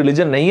अपना कोई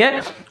रिलीजन नहीं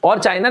है। और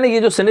चाइना ने ये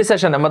जो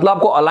सिनिसेशन है, मतलब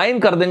आपको अलाइन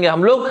कर देंगे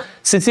हम लोग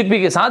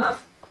सीसीपी के साथ,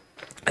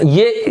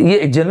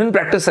 ये जेन्युइन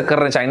प्रैक्टिस कर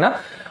रहे हैं चाइना।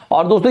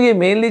 और दोस्तों ये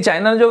मेनली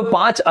चाइना ने जो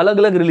 5 अलग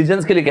अलग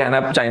रिलीजन्स के लिए कहना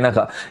है चाइना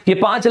का, ये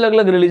 5 अलग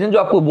अलग रिलीजन जो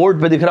आपको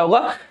बोर्ड पे दिख रहा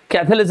होगा,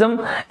 कैथोलिज्म,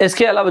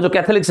 इसके अलावा जो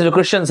कैथोलिक्स है, जो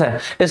क्रिश्चियंस हैं,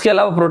 इसके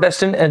अलावा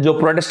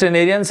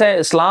प्रोटेस्टेंटेरियंस हैं,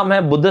 इस्लाम है,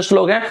 बुद्धिस्ट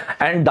लोग हैं,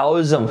 एंड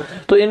डाओइज्म।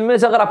 तो इनमें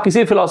से अगर आप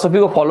किसी फिलॉसफी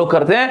को फॉलो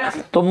करते हैं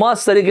तो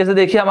मस्त तरीके से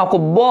देखिए, हम आपको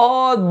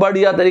बहुत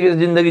बढ़िया तरीके से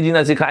जिंदगी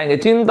जीना सिखाएंगे,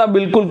 चिंता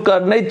बिल्कुल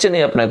करना ही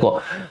चाहिए अपने को।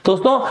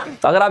 दोस्तों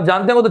अगर आप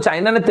जानते हो तो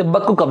चाइना ने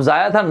तिब्बत को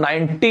कब्जाया था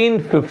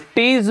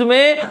 1950s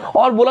में,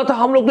 और बोला था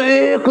हम लोग तो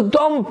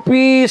एकदम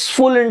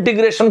पीसफुल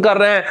इंटीग्रेशन कर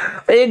रहे हैं,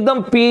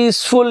 एकदम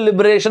पीसफुल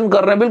लिबरेशन कर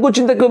रहे हैं, बिल्कुल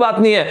चिंता की बात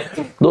नहीं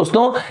है।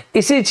 दोस्तों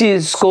इसी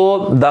चीज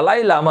को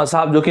दलाई लामा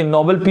साहब, जो कि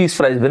नोबेल पीस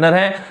प्राइज विनर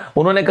हैं,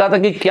 उन्होंने कहा था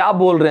कि क्या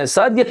बोल रहे हैं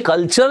सर, ये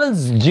कल्चरल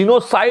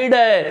जीनोसाइड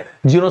है।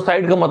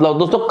 जीनोसाइड का मतलब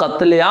दोस्तों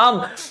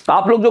कत्लेआम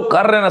आप लोग जो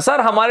कर रहे हैं ना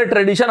सर, हमारे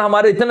ट्रेडिशन,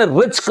 हमारे इतने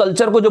रिच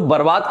कल्चर को जो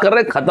बर्बाद कर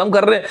रहे हैं, खत्म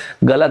कर रहे हैं,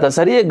 गलत है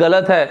सर, ये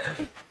गलत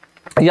है।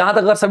 यहां तक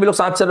अगर सभी लोग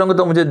साथ चल रहे होंगे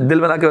तो मुझे दिल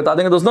में लाके बता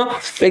देंगे दोस्तों,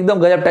 एकदम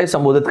गजब टाइप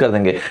संबोधित कर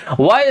देंगे।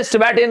 Why is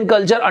Tibetan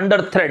culture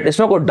under threat?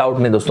 इसमें कोई डाउट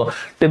नहीं दोस्तों,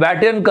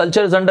 Tibetan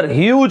culture is under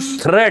huge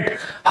threat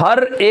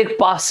हर एक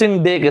पासिंग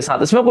डे के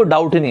साथ, इसमें कोई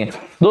डाउट ही नहीं है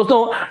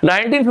दोस्तों।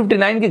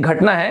 1959 की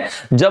घटना है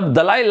जब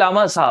दलाई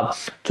लामा साहब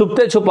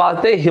छुपते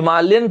छुपाते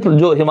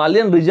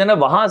हिमालयन रीजन है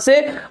वहां से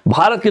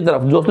भारत की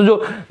तरफ, दोस्तों जो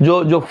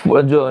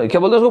क्या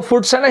बोलते हैं उसको,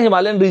 फुट्स है ना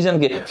हिमालयन रीजन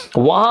के,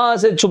 वहां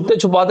से छुपते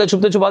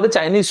छुपाते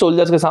चाइनीज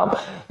सोल्जर्स के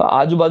साथ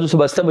आजू बाजू से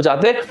बचते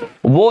बचाते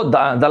वो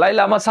दलाई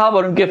लामा साहब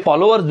और उनके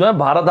फॉलोअर्स जो है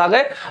भारत आ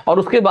गए। और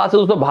उसके बाद से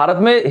दोस्तों भारत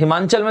में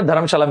हिमाचल में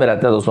धर्मशाला में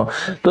रहते हैं दोस्तों,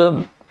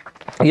 तो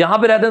यहां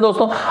पे रहते हैं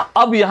दोस्तों।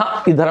 अब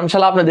यहाँ की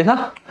धर्मशाला आपने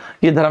देखा,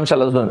 ये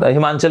धर्मशाला दोस्तों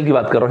हिमाचल की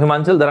बात कर रहा हूं,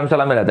 हिमाचल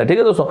धर्मशाला में रहता है, ठीक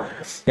है दोस्तों।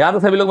 यहां तो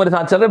सभी लोग मेरे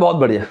साथ चल रहे हैं, बहुत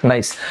बढ़िया,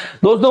 नाइस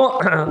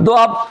दोस्तों। तो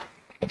आप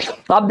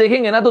आप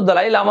देखेंगे ना तो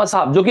दलाई लामा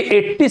साहब जो कि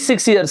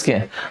 86 इयर्स के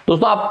हैं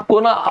दोस्तों, आपको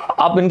ना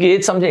आप इनकी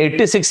एज समझें,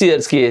 86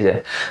 इयर्स की एज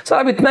है। सर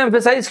आप इतना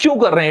एम्फेसाइज क्यों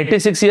कर रहे हैं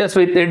 86 इयर्स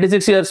पे?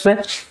 86 इयर्स पे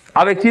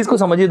आप एक चीज को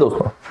समझिए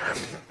दोस्तों,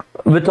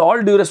 विथ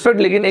ऑल ड्यू रिस्पेक्ट,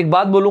 लेकिन एक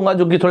बात बोलूंगा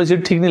जो कि थोड़ी सी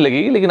ठीक नहीं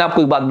लगेगी, लेकिन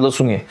आपको एक बात बोलो,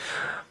 सुनिए।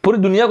 पूरी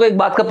दुनिया को एक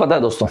बात का पता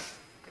है दोस्तों,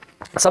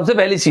 सबसे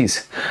पहली चीज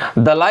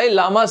दलाई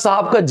लामा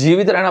साहब का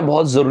जीवित रहना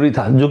बहुत जरूरी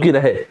था, जो कि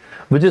रहे,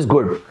 विच इज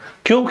गुड।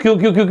 क्यों क्यों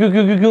क्यों क्यों क्यों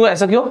क्यों क्यों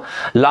ऐसा क्यों?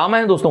 लामा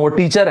है दोस्तों, वो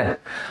टीचर है।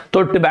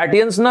 तो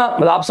टिबेटियंस ना,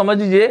 मतलब आप समझ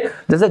लीजिए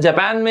जैसे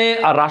जापान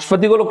में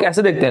राष्ट्रपति को लोग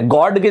कैसे देखते हैं,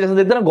 गॉड के जैसे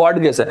देखते हैं ना, गॉड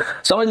के जैसे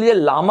समझ लीजिए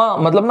लामा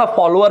मतलब ना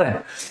फॉलोअर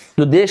है,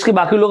 जो देश के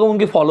बाकी लोग हैं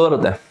उनके फॉलोअर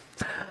होते हैं।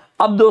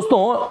 अब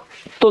दोस्तों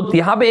तो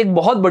यहां पे एक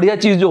बहुत बढ़िया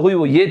चीज जो हुई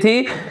वो ये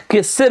थी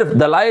कि सिर्फ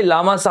दलाई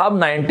लामा साहब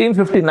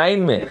 1959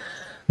 में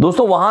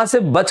दोस्तों वहां से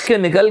बच के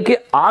निकल के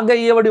आ गए,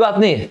 ये बड़ी बात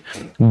नहीं है,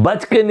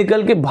 बच के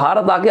निकल के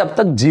भारत आके अब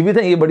तक जीवित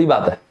है, ये बड़ी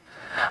बात है।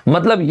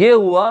 मतलब ये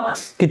हुआ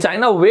कि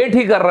चाइना वेट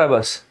ही कर रहा है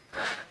बस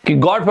कि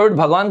गॉड फॉरबिड,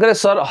 भगवान करे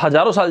सर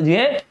हजारों साल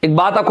जिए। एक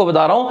बात आपको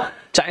बता रहा हूं,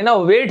 चाइना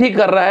वेट ही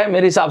कर रहा है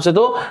मेरे हिसाब से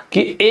तो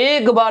कि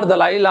एक बार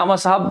दलाई लामा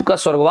साहब का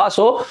स्वर्गवास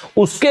हो,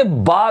 उसके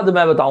बाद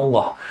मैं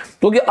बताऊंगा,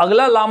 क्योंकि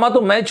अगला लामा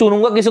तो मैं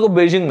चुनूंगा किसी को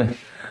बेजिंग में।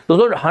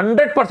 दोस्तों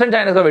 100%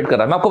 चाइना का वेट कर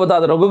रहा है, मैं आपको बता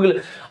दे रहा हूं। क्योंकि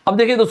अब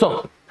देखिए दोस्तों,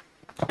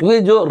 क्योंकि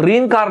जो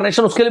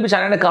रीइंकार्नेशन उसके लिए भी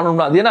चाइना ने कानून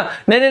बना दिया ना,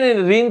 नहीं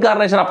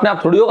रीइंकार्नेशन अपने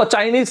आप थोड़ी होगा,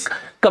 चाइनीज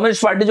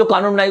कम्युनिस्ट पार्टी जो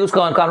कानून बनाएगी उस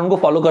कानून को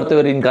फॉलो करते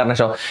हुए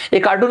रीइंकार्नेशन।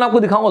 एक कार्टून आपको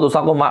दिखाऊंगा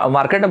दोस्तों, आपको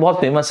मार्केट में बहुत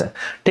फेमस है,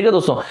 ठीक है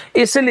दोस्तों।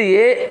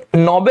 इसलिए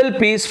नोबेल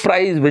पीस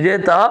प्राइज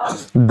विजेता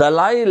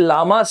दलाई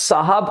लामा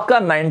साहब का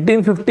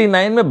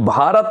 1959 में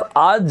भारत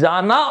आ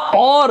जाना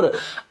और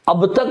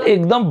अब तक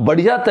एकदम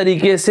बढ़िया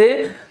तरीके से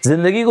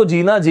जिंदगी को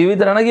जीना,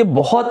 जीवित रहना, ये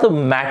बहुत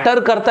मैटर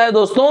करता है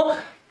दोस्तों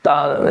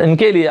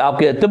इनके लिए,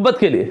 आपके तिब्बत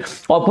के लिए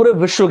और पूरे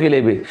विश्व के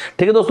लिए भी,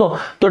 ठीक है दोस्तों।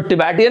 तो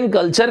टिबेटियन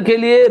कल्चर के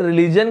लिए,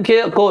 रिलीजन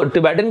के को,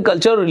 टिबेटियन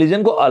कल्चर और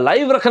रिलीजन को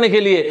अलाइव रखने के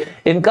लिए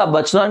इनका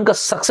बचना, इनका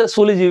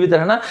सक्सेसफुली जीवित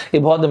रहना, ये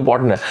बहुत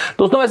इंपॉर्टेंट है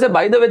दोस्तों। वैसे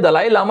by the way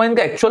Dalai Lama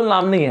इनका एक्चुअल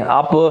नाम नहीं है,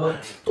 आप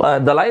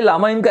दलाई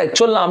लामा इनका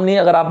एक्चुअल नाम नहीं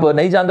है, अगर आप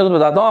नहीं जानते तो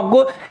बताता हूं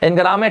आपको।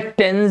 इनका नाम है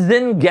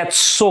टेंजिन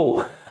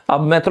गेत्सो।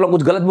 अब मैं थोड़ा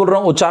कुछ गलत बोल रहा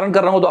हूं, उच्चारण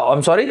कर रहा हूं तो आई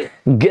एम सॉरी।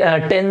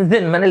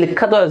 टेंजिन मैंने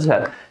लिखा तो ऐसा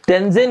है,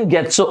 टेंजिन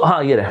गेत्सो,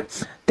 हाँ ये रहे,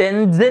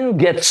 टेंजिन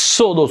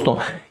गेत्सो दोस्तों।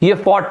 ये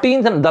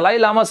 14th दलाई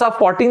लामा साहब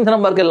 14th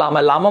नंबर के लामा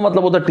है, लामा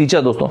मतलब होता है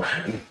टीचर दोस्तों।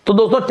 तो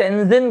दोस्तों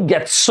टेंजिन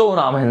गेत्सो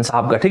नाम है इन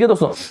साहब का, ठीक है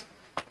दोस्तों।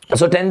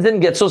 सो टेंजिन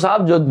गेत्सो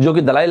साहब जो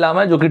कि दलाई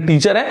लामा है, जो कि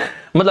टीचर है,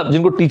 मतलब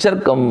जिनको टीचर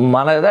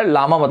माना जाता है,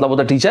 लामा मतलब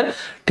होता है टीचर,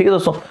 ठीक है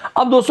दोस्तों।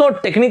 अब दोस्तों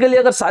टेक्निकली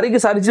अगर सारी की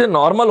सारी चीजें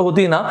नॉर्मल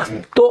होती ना,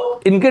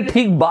 तो इनके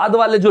ठीक बाद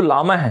वाले जो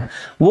लामा है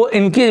वो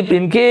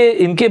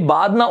इनके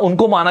बाद ना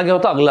उनको माना गया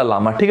होता अगला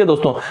लामा, ठीक है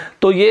दोस्तों।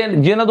 तो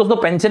ये ना दोस्तों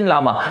पेंशन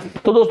लामा।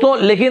 तो दोस्तों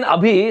लेकिन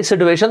अभी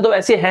सिचुएशन तो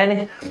ऐसी है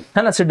नहीं,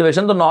 है ना,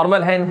 सिचुएशन तो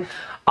नॉर्मल है नहीं।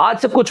 आज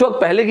से कुछ वक्त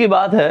पहले की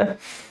बात है,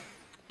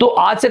 तो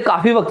आज से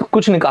काफी वक्त,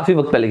 कुछ नहीं काफी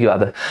वक्त पहले की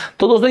बात है।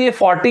 तो दोस्तों ये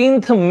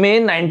 14 मई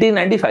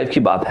 1995 की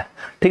बात है,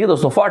 ठीक है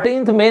दोस्तों।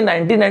 14 मई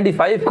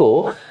 1995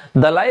 को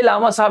दलाई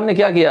लामा साहब ने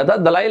क्या किया था,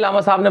 दलाई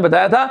लामा साहब ने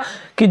बताया था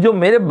कि जो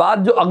मेरे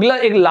बाद जो अगला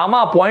एक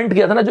लामा अपॉइंट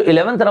किया था ना, जो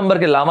 11th नंबर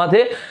के लामा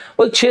थे,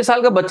 वो 6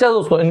 साल का बच्चा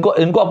दोस्तों,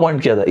 इनको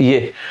अपॉइंट किया था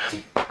ये।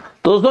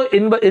 तो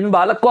दोस्तों इन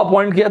बालक को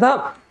अपॉइंट किया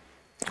था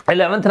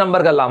 11th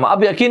नंबर का लामा।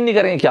 अब यकीन नहीं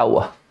करेंगे क्या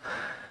हुआ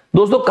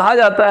दोस्तों। कहा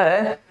जाता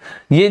है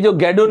ये जो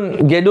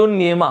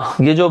गेडुन येमा,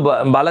 ये जो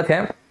बालक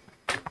हैं,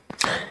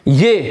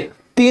 ये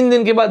 3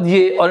 दिन के बाद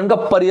ये और इनका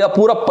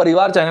पूरा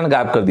परिवार चाइना ने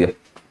गायब कर दिया।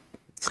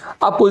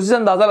 आपको इसी से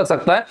अंदाजा लग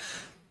सकता है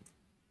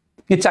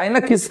कि चाइना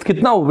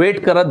कितना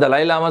वेट कर रहा है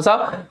दलाई लामा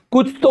साहब,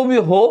 कुछ तो भी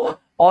हो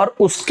और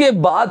उसके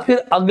बाद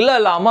फिर अगला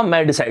लामा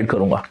मैं डिसाइड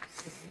करूंगा।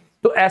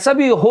 तो ऐसा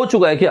भी हो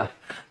चुका है क्या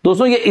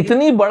दोस्तों? ये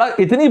इतनी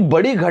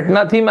बड़ी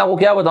घटना थी, मैं आपको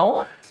क्या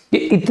बताऊं कि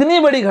इतनी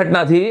बड़ी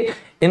घटना थी।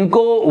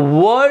 इनको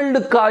वर्ल्ड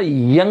का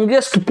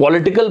यंगेस्ट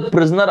पॉलिटिकल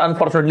प्रिजनर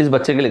अनफॉर्चुनेटली इस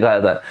बच्चे के लिए कहा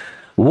जाता है,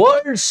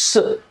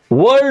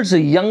 वर्ल्ड्स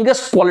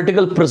यंगेस्ट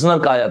पॉलिटिकल प्रिजनर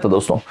कहा जाता है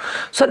दोस्तों।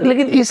 सर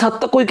लेकिन इस हद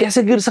तक कोई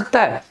कैसे गिर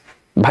सकता है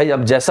भाई?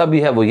 अब जैसा भी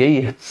है वो यही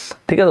है,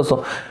 ठीक है दोस्तों।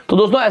 तो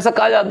दोस्तों ऐसा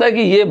कहा जाता है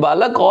कि ये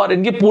बालक और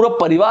इनके पूरा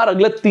परिवार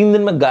अगले 3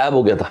 दिन में गायब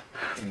हो गया था।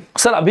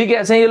 सर अभी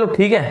कैसे हैं ये लोग?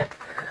 ठीक है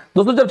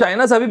दोस्तों। जब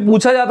चाइना से अभी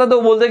पूछा जाता तो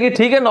वो बोलते हैं कि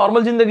ठीक है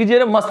नॉर्मल जिंदगी जी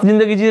रहे, मस्त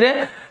जिंदगी जी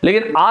रहे,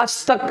 लेकिन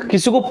आज तक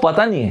किसी को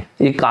पता नहीं है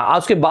ये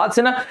आज के बाद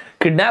से ना,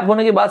 किडनैप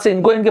होने के बाद से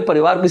इनको, इनके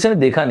परिवार किसी ने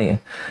देखा नहीं है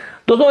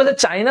दोस्तों। वैसे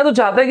चाइना तो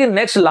चाहता है कि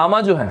नेक्स्ट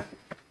लामा जो है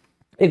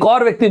एक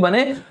और व्यक्ति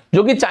बने,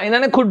 जो कि चाइना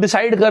ने खुद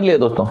डिसाइड कर लिया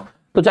दोस्तों।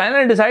 तो चाइना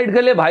ने डिसाइड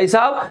कर लिया भाई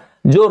साहब,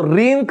 जो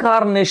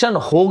रीइंकार्नेशन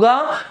होगा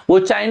वो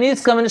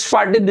चाइनीज कम्युनिस्ट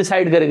पार्टी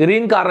डिसाइड करेगी।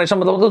 रीइंकार्नेशन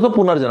मतलब दोस्तों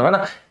पुनर्जन्म है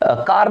ना,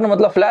 कार्न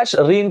मतलब फ्लैश,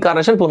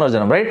 रीइंकार्नेशन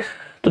पुनर्जन्म, राइट।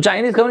 तो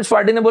चाइनीज कम्युनिस्ट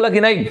पार्टी ने बोला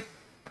कि नहीं,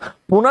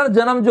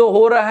 पुनर्जन्म जो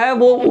हो रहा है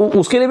वो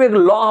उसके लिए भी एक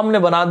लॉ हमने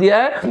बना दिया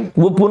है,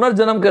 वो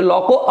पुनर्जन्म के लॉ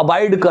को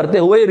अबाइड करते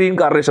हुए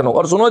रीइंकार्नेशन हो।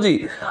 और सुनो जी,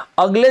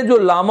 अगले जो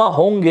लामा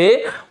होंगे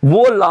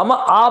वो लामा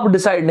आप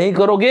डिसाइड नहीं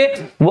करोगे,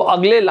 वो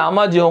अगले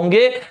लामा जो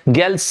होंगे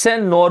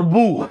गेल्सेन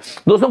नोरबू।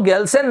 दोस्तों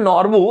गेल्सेन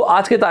नोरबू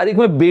आज के तारीख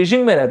में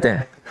बीजिंग में रहते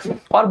हैं,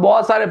 और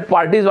बहुत सारे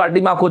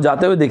पार्टी में आपको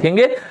जाते हुए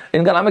देखेंगे।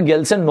 इनका नाम है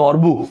गेल्सेन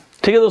नॉर्बू,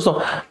 ठीक है दोस्तों।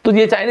 तो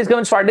ये चाइनीज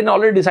कम्युनिस्ट पार्टी ने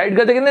ऑलरेडी डिसाइड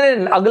कर दिया कि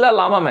नहीं अगला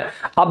लामा में।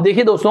 अब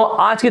देखिए दोस्तों,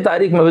 आज की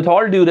तारीख में विथ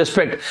ऑल ड्यू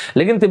रिस्पेक्ट,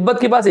 लेकिन तिब्बत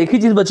के पास एक ही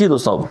चीज बची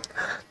दोस्तों।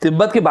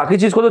 तिब्बत की बाकी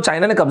चीज को तो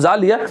चाइना ने कब्जा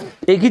लिया,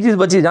 एक ही चीज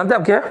बची, जानते हैं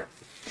आप क्या है?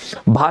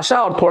 भाषा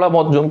और थोड़ा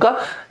बहुत जो उनका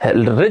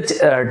रिच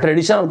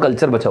ट्रेडिशन और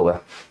कल्चर बचा हुआ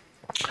है।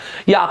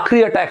 ये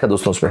आखिरी अटैक है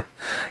दोस्तों, उस पे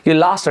ये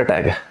लास्ट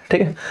अटैक है,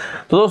 ठीक है।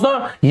 तो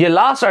दोस्तों ये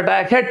लास्ट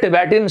अटैक है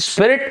टिबेटियन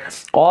स्पिरिट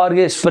और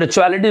ये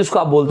स्पिरिचुअलिटी उसको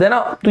आप बोलते हैं ना,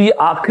 तो ये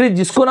आखिरी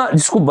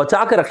जिसको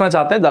बचा के रखना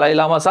चाहते हैं दलाई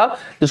लामा साहब,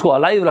 जिसको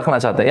अलाइव रखना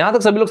चाहते हैं। यहां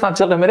तक सभी लोग साथ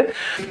चल रहे हैं मेरे।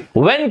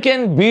 When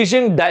can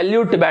Beijing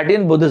dilute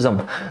Tibetan Buddhism?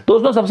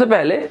 दोस्तों सबसे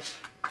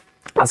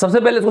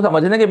पहले इसको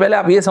समझने के पहले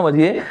आप ये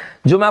समझिए,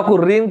 जो मैं आपको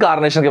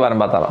रीइंकार्नेशन के बारे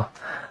में बता रहा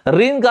हूं।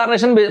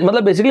 रीइंकार्नेशन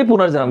मतलब बेसिकली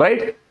पुनर्जन्म,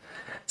 right.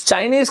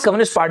 Chinese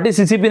communist party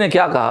CCP ने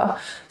क्या कहा?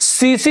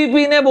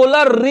 सीसीपी ने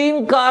बोला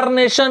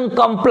रीइंकार्नेशन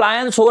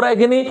कंप्लायंस हो रहा है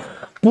कि नहीं?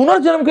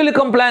 पुनर्जन्म के लिए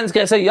कंप्लायंस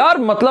कैसे यार?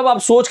 मतलब आप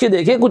सोच के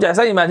देखिए, कुछ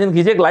ऐसा इमेजिन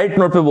कीजिए, एक लाइट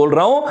नोट पे बोल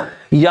रहा हूं,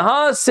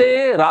 यहां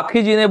से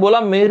राखी जी ने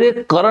बोला मेरे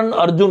करण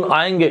अर्जुन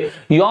आएंगे,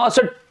 यहां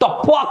से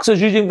टपक से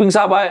शी जिनपिंग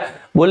साहब आए,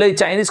 बोले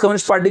चाइनीज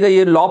कम्युनिस्ट पार्टी का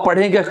ये लॉ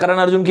पढ़े क्या करण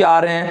अर्जुन की आ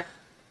रहे हैं?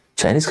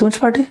 चाइनीज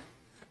कम्युनिस्ट पार्टी,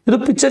 ये तो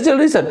पिक्चर चल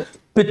रही सर,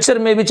 पिक्चर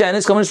में भी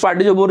चाइनीज कम्युनिस्ट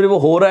पार्टी जो बोल रही है वो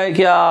हो रहा है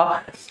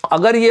क्या?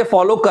 अगर ये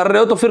फॉलो कर रहे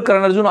हो तो फिर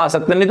करण अर्जुन आ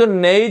सकते हैं, नहीं तो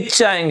नहीं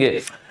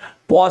चाहेंगे,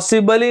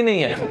 पॉसिबल ही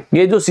नहीं है।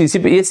 ये जो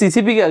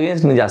सीसीपी के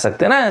अगेंस्ट नहीं जा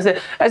सकते ना,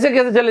 ऐसे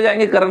कैसे चले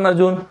जाएंगे करण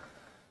अर्जुन?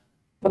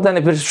 पता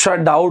नहीं, फिर शायद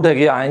डाउट है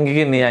कि आएंगे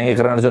कि नहीं आएंगे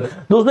करण अर्जुन।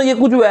 दोस्तों ये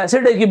कुछ वैसे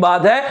डे की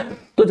बात है।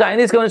 तो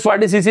चाइनीज कम्युनिस्ट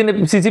पार्टी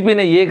सीसीपी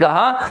ने ये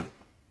कहा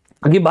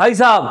कि भाई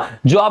साहब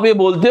जो आप ये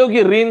बोलते हो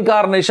कि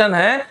रीइंकार्नेशन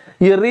है,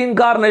 ये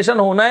रीइंकार्नेशन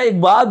होना है, एक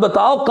बात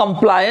बताओ,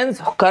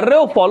 कंप्लायंस कर रहे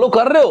हो, फॉलो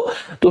कर रहे हो?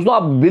 दोस्तों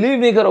आप बिलीव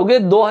नहीं करोगे,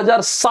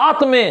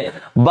 2007 में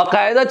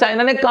बकायदा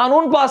चाइना ने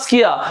कानून पास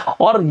किया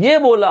और ये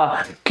बोला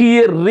कि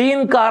ये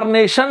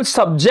रीइंकार्नेशन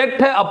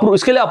सब्जेक्ट है,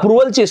 इसके लिए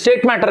अप्रूवल चाहिए,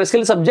 स्टेट मैटर, इसके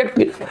लिए subject,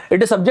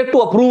 it is subject to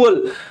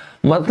approval.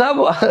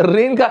 मतलब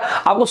रीन का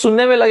आपको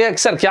सुनने में लगेगा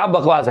सर क्या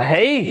बकवास है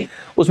ही,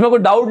 उसमें कोई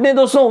डाउट नहीं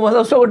दोस्तों, मतलब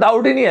उसमें कोई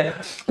डाउट ही नहीं है।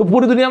 तो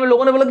पूरी दुनिया में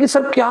लोगों ने बोला कि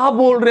सर क्या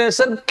बोल रहे हैं,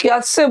 सर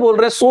कैसे बोल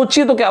रहे हैं,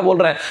 सोचिए तो क्या बोल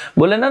रहे हैं।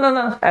 बोले ना ना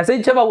ना ऐसा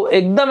ही है बाबू,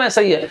 एकदम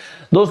ऐसा ही है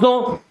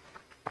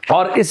दोस्तों।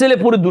 और इसीलिए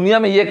पूरी दुनिया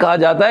में यह कहा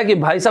जाता है कि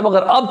भाई साहब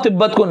अगर अब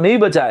तिब्बत को नहीं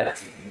बचाए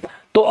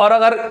तो, और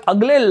अगर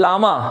अगले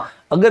लामा,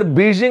 अगर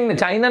बीजिंग ने,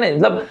 चाइना ने,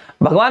 मतलब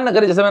भगवान न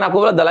करे, जैसे मैंने आपको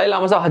बोला दलाई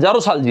लामा साहब हजारों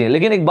साल जिए,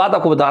 लेकिन एक बात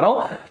आपको बता रहा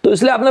हूं, तो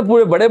इसलिए आपने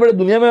पूरे बड़े बड़े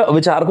दुनिया में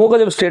विचारकों का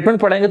जब स्टेटमेंट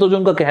पढ़ेंगे तो जो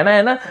उनका कहना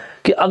है ना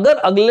कि अगर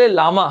अगले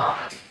लामा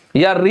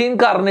या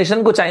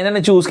रीइंकार्नेशन को चाइना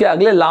ने चूज किया,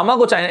 अगले लामा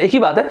को चाइना, एक ही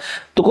बात है,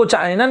 तो को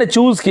चाइना ने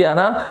चूज किया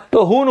ना,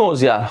 तो हु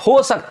नोज यार,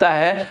 हो सकता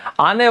है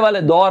आने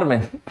वाले दौर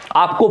में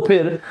आपको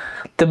फिर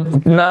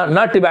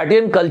ना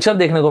टिबेटियन कल्चर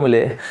देखने को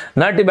मिले,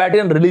 ना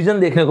टिबेटियन रिलीजन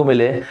देखने को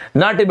मिले,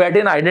 ना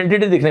टिबेटियन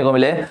आइडेंटिटी देखने को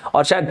मिले,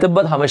 और शायद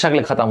तिब्बत हमेशा के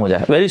लिए खत्म हो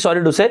जाए। वेरी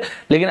सॉरी टू से,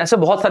 लेकिन ऐसे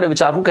बहुत सारे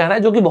विचार को कहना है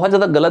जो कि बहुत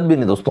ज्यादा गलत भी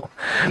नहीं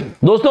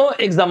दोस्तों।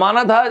 एक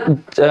जमाना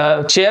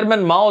था चेयरमैन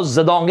माओ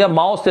जेडोंग या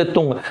माओ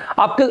सेतुंग,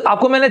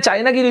 आपको मैंने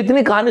चाइना की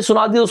इतनी कहानी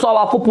सुना दी दोस्तों, अब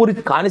आपको पूरी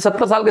कहानी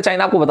 70 साल के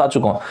चाइना को बता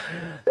चुका हूं।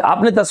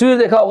 आपने तस्वीर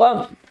देखा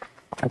होगा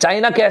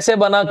चाइना कैसे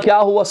बना, क्या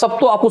हुआ, सब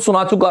तो आपको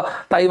सुना चुका,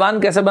 ताइवान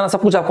कैसे बना,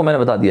 सब कुछ आपको मैंने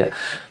बता दिया है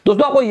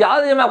दोस्तों। आपको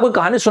याद है मैं आपको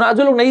कहानी सुनाया,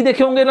 जो लोग नहीं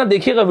देखे होंगे ना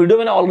देखिएगा, वीडियो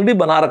मैंने ऑलरेडी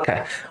बना रखा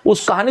है,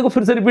 उस कहानी को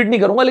फिर से रिपीट नहीं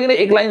करूंगा, लेकिन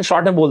एक लाइन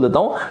शॉर्ट में बोल देता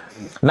हूं।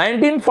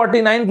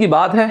 1949 की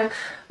बात है,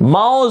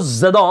 माओ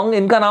जेडोंग,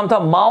 इनका नाम था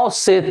माओ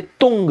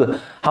सेतुंग।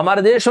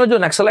 हमारे देश में जो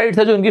नक्सलाइट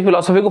थे जो इनकी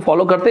फिलॉसफी को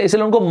फॉलो करते हैं,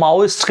 इसलिए उनको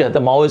माओइस्ट कहते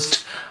हैं, माओइस्ट,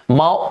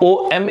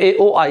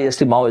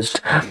 MAOIST,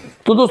 माओइस्ट।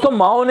 तो दोस्तों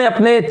माओ ने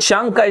अपने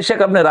चांग काई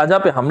शेक, अपने राजा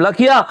पे हमला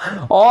किया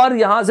और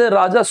यहां से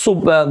राजा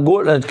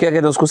गोल्ड, क्या कहते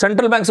हैं उसको,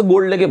 सेंट्रल बैंक से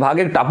गोल्ड लेके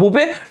भागे एक टापू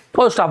पे,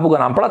 और उस टापू का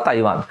नाम पड़ा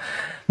ताइवान।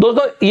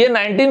 दोस्तों ये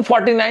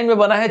 1949 में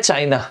बना है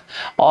चाइना,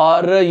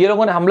 और ये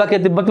लोगों ने हमला किया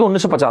तिब्बत में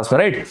 1950 में,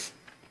 राइट।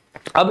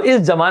 अब इस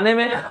जमाने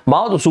में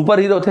माओ तो सुपर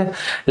हीरो थे,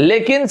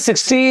 लेकिन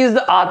 1960s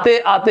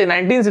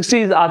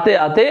आते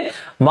आते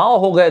माओ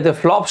हो गए थे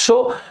फ्लॉप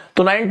शो।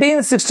 तो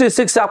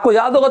 1966 आपको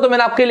याद होगा, तो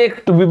मैंने आपके लिए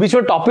एक बीच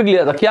में टॉपिक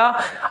लिया था, क्या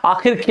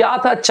आखिर क्या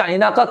था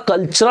चाइना का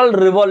कल्चरल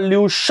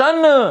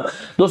रिवॉल्यूशन।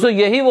 दोस्तों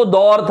यही वो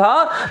दौर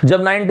था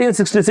जब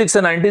 1966 से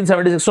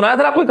 1976, सुनाया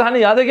था आपको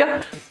कहानी, याद है क्या?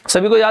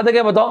 सभी को याद है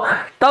क्या बताओ?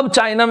 तब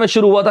चाइना में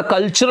शुरू हुआ था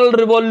कल्चरल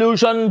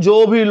रिवॉल्यूशन।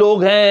 जो भी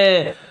लोग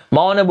हैं,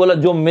 माओ ने बोला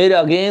जो मेरे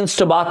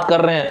अगेंस्ट बात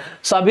कर रहे हैं,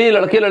 सभी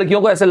लड़के लड़कियों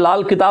को ऐसे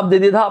लाल किताब दे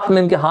दिया था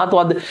आपने, इनके हाथ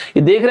वाथ,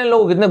 ये देख रहे हैं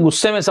लोग कितने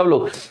गुस्से में सब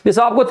लोग। ये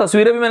सब आपको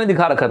तस्वीरें भी मैंने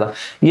दिखा रखा था,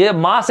 ये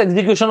मास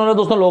एग्जीक्यूशन हो रहा है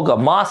दोस्तों, लोगों का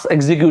मास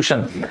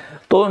एग्जीक्यूशन।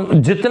 तो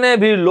जितने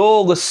भी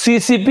लोग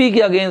सीसीपी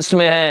के अगेंस्ट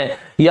में हैं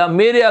या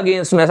मेरे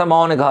अगेंस्ट में, ऐसा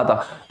माओ ने कहा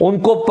था,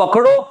 उनको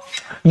पकड़ो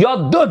या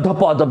दे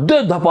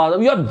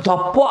धपाधप या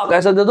धप्पा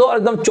ऐसा दे दो और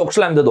एकदम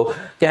चोकस्लैम दे दो।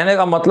 कहने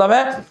का मतलब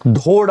है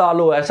धो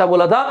डालो, ऐसा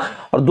बोला था।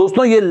 और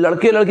दोस्तों ये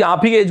लड़के लड़के,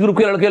 आप ही के एज ग्रुप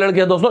के लड़के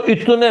लड़के दोस्तों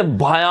इतने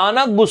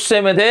भयानक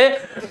गुस्से में थे,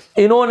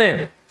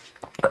 इन्होंने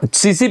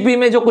सीसीपी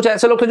में जो कुछ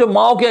ऐसे लोग थे जो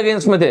माओ के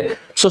अगेंस्ट में थे,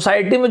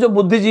 सोसाइटी में जो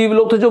बुद्धिजीवी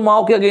लोग थे जो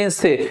माओ के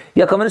अगेंस्ट थे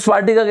या कम्युनिस्ट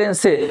पार्टी के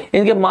अगेंस्ट थे,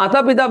 इनके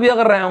माता पिता भी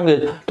अगर रहे होंगे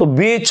तो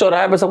बीच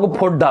चौराहे पे सबको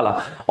फोड़ डाला।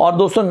 और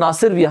दोस्तों ना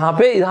सिर्फ यहाँ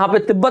पे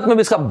तिब्बत में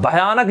भी इसका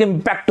भयानक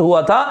इंपैक्ट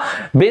हुआ था।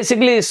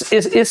 बेसिकली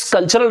इस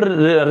कल्चरल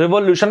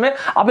रिवॉल्यूशन में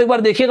आप एक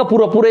बार देखिएगा,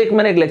 पूरा एक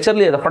मैंने एक लेक्चर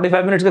लिया था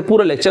 45 मिनट्स का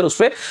पूरा लेक्चर, उस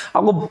पर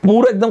आपको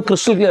पूरा एकदम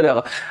क्रिस्टल क्लियर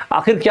रहेगा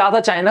आखिर क्या था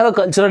चाइना का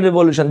कल्चरल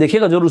रिवॉल्यूशन।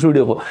 देखिएगा जरूर उस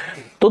वीडियो को।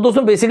 तो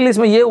दोस्तों बेसिकली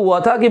इसमें यह हुआ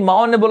था कि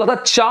माओ ने बोला था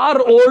 4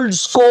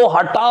 ओल्ड्स को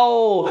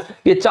हटाओ।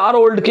 ये 4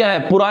 ओल्ड क्या है?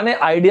 पुराने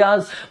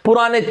आइडियाज,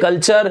 पुराने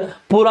कल्चर,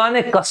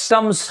 पुराने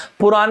कस्टम्स,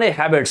 पुराने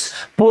हैबिट्स,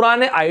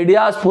 पुराने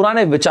आइडियाज,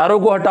 पुराने विचारों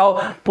को हटाओ,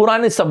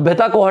 पुरानी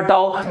सभ्यता को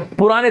हटाओ,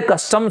 पुराने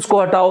कस्टम्स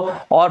को हटाओ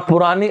और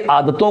पुरानी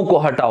आदतों को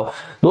हटाओ।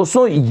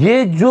 दोस्तों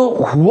ये जो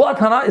हुआ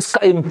था ना,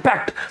 इसका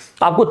इंपैक्ट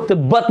आपको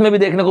तिब्बत में भी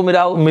देखने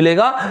को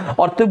मिलेगा।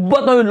 और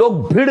तिब्बत में भी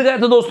लोग भिड़ गए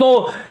थे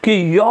दोस्तों कि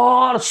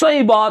यार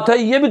सही बात है,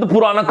 ये भी तो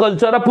पुराना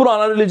कल्चर है,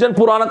 पुराना रिलीजन,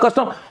 पुराना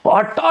कस्टम,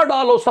 हटा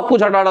डालो, सब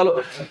कुछ हटा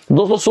डालो।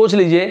 दोस्तों सोच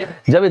लीजिए,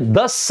 जब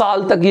 10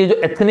 साल तक ये जो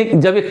एथनिक,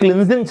 जब ये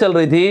क्लिंजिंग चल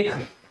रही थी,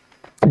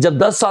 जब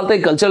 10 साल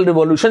तक कल्चरल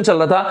रिवॉल्यूशन चल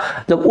रहा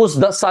था, जब उस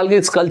 10 साल के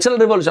इस कल्चरल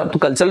रिवॉल्यूशन, तो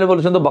कल्चरल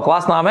रिवॉल्यूशन तो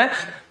बकवास नाम है,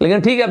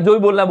 लेकिन ठीक है, अब जो भी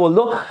बोलना है बोल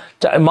दो,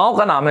 माओ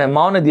का नाम है,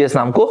 माओ ने दिया इस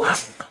नाम को।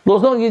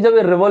 दोस्तों ये जब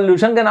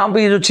रिवॉल्यूशन के नाम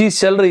पे ये जो चीज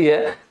चल रही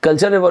है,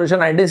 कल्चरल रिवॉल्यूशन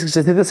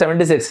 1966 से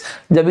 76,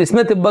 जब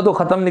इसमें तिब्बत को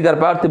खत्म नहीं कर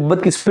पाया और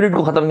तिब्बत की स्पिरिट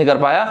को खत्म नहीं कर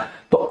पाया,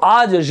 तो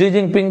आज शी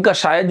जिनपिंग का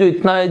शायद जो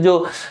इतना है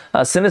जो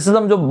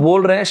सिनिसिज्म जो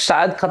बोल रहे हैं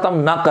शायद खत्म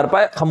ना कर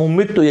पाए। हम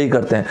उम्मीद तो यही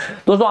करते हैं।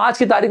 दोस्तों आज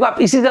की तारीख में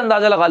आप इसी से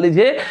अंदाजा लगा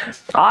लीजिए,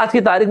 आज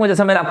की तारीख में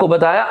जैसे मैंने आपको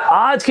बताया,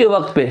 आज के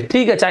वक्त पे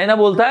ठीक है, चाइना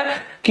बोलता है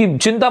कि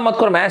चिंता मत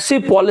करो, मैं ऐसी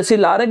पॉलिसी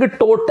ला रहे हैं कि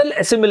टोटल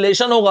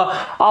एसिमिलेशन होगा,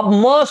 आप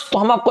मस्त,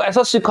 हम आपको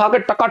ऐसा सिखा के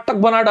टकाटक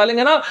बना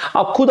डालेंगे ना,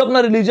 आप खुद अपना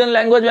रिलीजन,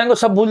 लैंग्वेज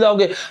सब भूल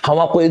जाओगे, हम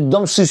आपको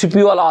एकदम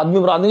सीसीपी वाला आदमी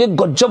बना देंगे,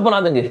 गजब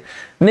बना देंगे।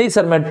 नहीं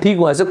सर मैं ठीक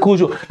हूं, ऐसे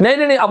खुश हूं।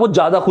 नहीं आपको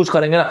ज्यादा खुश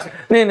करेंगे ना।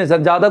 नहीं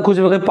सर ज्यादा खुश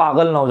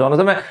पागल ना हो जाओ ना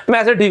सर, मैं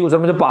ऐसे ठीक हूं सर,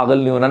 मुझे पागल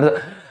नहीं होना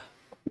सर।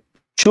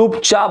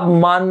 चुपचाप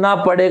मानना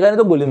पड़ेगा, नहीं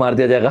तो गोली मार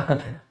दिया जाएगा।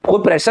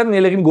 कोई प्रेशर नहीं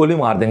है, लेकिन गोली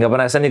मार देंगे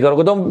अपन, ऐसा नहीं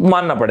करोगे तो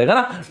मानना पड़ेगा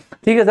ना।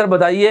 ठीक है सर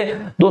बताइए।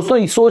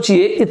 दोस्तों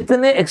सोचिए,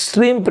 इतने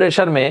एक्सट्रीम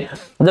प्रेशर में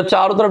जब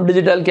चारों तरफ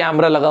डिजिटल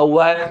कैमरा लगा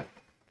हुआ है,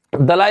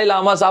 दलाई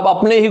लामा साहब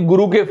अपने ही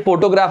गुरु के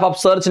फोटोग्राफ आप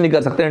सर्च नहीं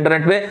कर सकते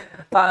इंटरनेट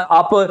पे,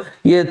 आप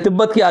ये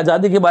तिब्बत की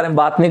आजादी के बारे में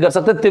बात नहीं कर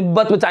सकते,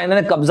 तिब्बत में चाइना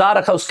ने कब्जा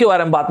रखा उसके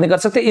बारे में बात नहीं कर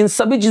सकते। इन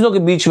सभी चीजों के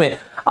बीच में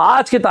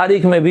आज की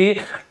तारीख में भी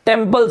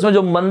टेम्पल्स में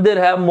जो मंदिर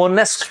है,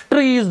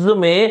 मोनेस्ट्रीज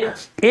में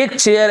एक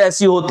चेयर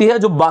ऐसी होती है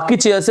जो बाकी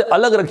चेयर से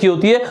अलग रखी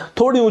होती है,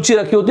 थोड़ी ऊंची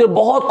रखी होती है,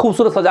 बहुत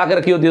खूबसूरत सजा के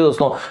रखी होती है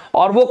दोस्तों,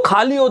 और वो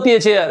खाली होती है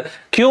चेयर।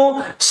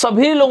 क्यों?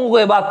 सभी लोगों को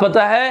यह बात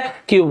पता है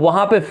कि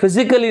वहां पे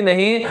फिजिकली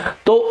नहीं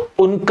तो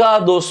उनका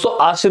दोस्तों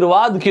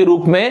आशीर्वाद के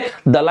रूप में,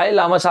 दलाई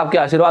लामा साहब के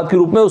आशीर्वाद के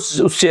रूप में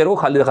उस चेयर को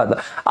खाली रखा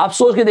था। आप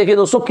सोच के देखिए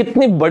दोस्तों,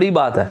 कितनी बड़ी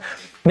बात है।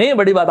 नहीं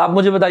बड़ी बात, आप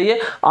मुझे बताइए,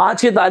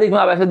 आज की तारीख में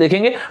आप ऐसे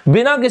देखेंगे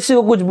बिना किसी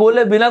को कुछ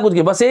बोले, बिना कुछ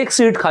के, बस एक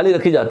सीट खाली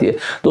रखी जाती है।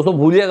 दोस्तों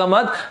भूलिएगा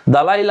मत,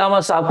 दलाई लामा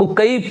साहब को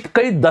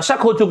कई दशक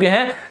हो चुके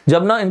हैं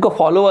जब ना इनको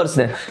फॉलोअर्स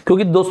हैं,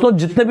 क्योंकि दोस्तों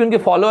जितने भी उनके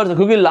फॉलोअर्स हैं,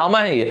 क्योंकि लामा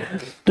है ये,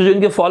 तो जो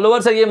इनके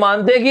फॉलोअर्स है ये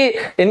मानते हैं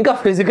कि इनका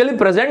फिजिकली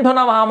प्रेजेंट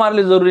होना वहां हमारे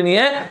लिए जरूरी नहीं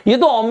है, ये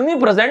तो ओमनी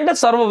प्रेजेंट है,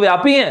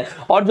 सर्वव्यापी है,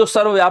 और जो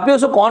सर्वव्यापी है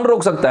उसे कौन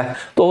रोक सकता है,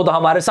 तो वो तो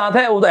हमारे साथ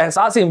है, वो तो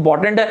एहसास ही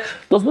इंपॉर्टेंट है।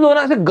 दोस्तों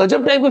तो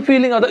गजब टाइप की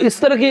फीलिंग आता है,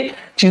 इस तरह की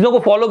चीजों को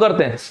फॉलो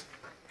करते हैं।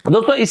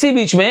 दोस्तों इसी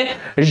बीच में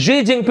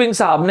शी जिनपिंग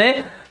साहब ने,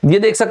 ये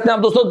देख सकते हैं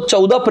आप दोस्तों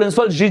 14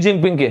 प्रिंसिपल शी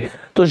जिनपिंग के,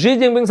 तो शी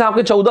जिनपिंग साहब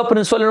के 14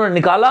 प्रिंसिपल इन्होंने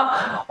निकाला।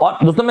 और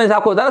दोस्तों मैं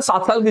आपको बताया ना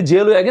 7 साल की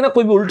जेल हो जाएगी ना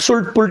कोई भी उल्ट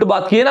सुल्ट पुल्ट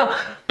बात की है ना,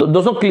 तो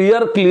दोस्तों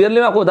क्लियरली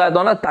मैं आपको बताया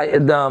था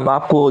ना,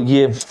 आपको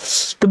ये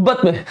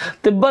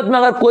तिब्बत में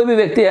अगर कोई भी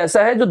व्यक्ति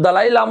ऐसा है जो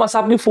दलाई लामा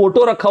साहब की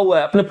फोटो रखा हुआ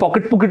है, अपने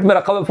पॉकेट में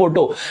रखा हुआ है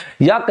फोटो,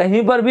 या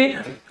कहीं पर भी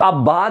आप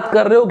बात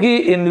कर रहे हो कि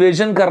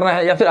इन्वेजन करना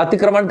है या फिर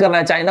अतिक्रमण करना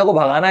है, चाइना को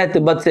भगाना है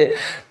तिब्बत से,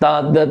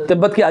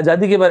 तिब्बत की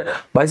आजादी के बारे,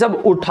 भाई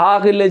साहब उठा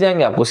के ले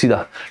जाएंगे आपको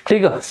सीधा।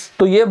 ठीक है,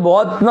 तो ये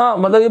बहुत ना,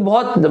 मतलब ये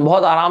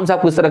बहुत आराम से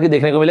आपको इस तरह की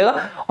देखने को मिलेगा,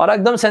 और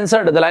एकदम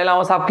सेंसर्ड, दलाई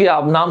लामा साहब की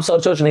आप नाम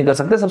सर्च नहीं कर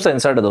सकते, सब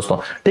सेंसर्ड है दोस्तों।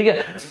 ठीक है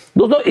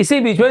दोस्तों, इसी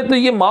बीच में तो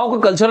ये माओ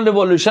का कल्चरल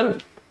रिवॉल्यूशन,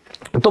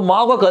 तो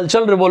माओ का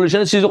कल्चरल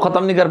रिवॉल्यूशन इस चीज को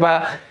खत्म नहीं कर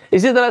पाया।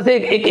 इसी तरह से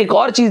एक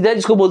और चीज है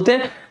जिसको बोलते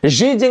हैं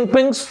शी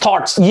जिनपिंग्स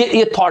थॉट्स।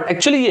 ये थॉट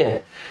एक्चुअली ये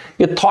है,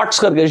 ये थॉट्स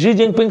करके शी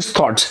जिनपिंग्स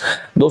थॉट्स।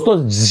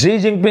 दोस्तों शी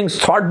जिनपिंग्स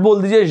थॉट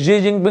बोल दीजिए, Xi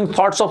Jinping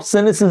thoughts of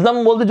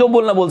cynicism बोल दीजिए, जो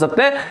बोलना बोल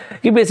सकते हैं,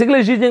 कि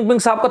बेसिकली शी जिनपिंग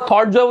साहब का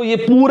थॉट जो है ये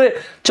पूरे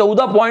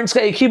 14 पॉइंट्स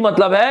का एक ही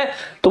मतलब है,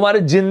 तुम्हारी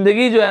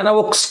जिंदगी जो है ना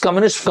वो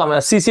कम्युनिस्ट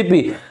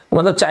सीसीपी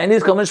मतलब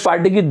चाइनीज कम्युनिस्ट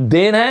पार्टी की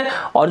देन है,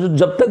 और जो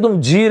जब तक तुम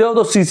जी रहे हो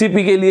तो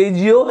सीसीपी के लिए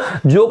जियो,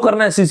 जो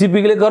करना है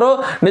सीसीपी के लिए करो,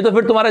 नहीं तो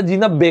फिर तुम्हारा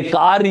जीना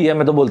बेकार ही है।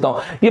 मैं तो बोलता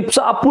हूं, ये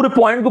आप पूरे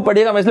पॉइंट को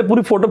पढ़िएगा, मैं इसलिए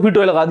पूरी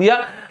फोटो लगा दिया।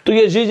 तो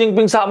ये शी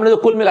जिनपिंग साहब ने जो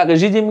कुल मिलाकर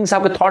शी जिनपिंग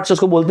साहब के थॉट्स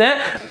उसको बोलते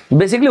हैं।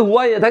 बेसिकली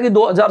हुआ यह था कि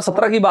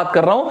 2017 की बात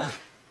कर रहा हूं,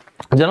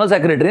 जनरल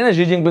सेक्रेटरी है ना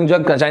शी जिनपिंग जो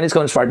चाइनीज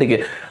कम्युनिस्ट पार्टी के,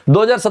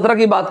 2017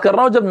 की बात कर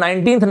रहा हूं जब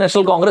 19th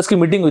नेशनल कांग्रेस की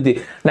मीटिंग हुई थी।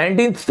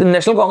 19th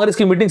नेशनल कांग्रेस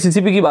की मीटिंग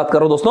सीसीपी की बात कर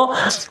रहा हूं दोस्तों,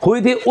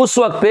 हुई थी। उस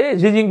वक्त पे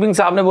शी जिनपिंग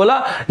साहब ने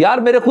बोला यार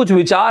मेरे कुछ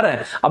विचार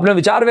हैं, अपने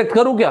विचार व्यक्त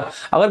करूं क्या,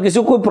 अगर किसी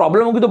को कोई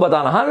प्रॉब्लम होगी तो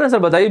बताना। हाँ ना सर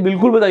बताइए,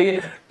 बिल्कुल बताइए।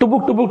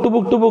 टुबुक टुबुक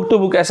टुबुक टुबुक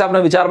टुबुक ऐसा अपना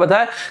विचार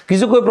बताया।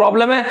 किसी को कोई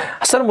प्रॉब्लम है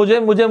सर, मुझे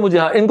मुझे मुझे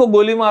हाँ, इनको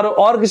गोली मारो।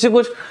 और किसी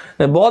कुछ,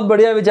 बहुत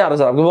बढ़िया विचार है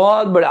सर आपके,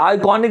 बहुत बड़े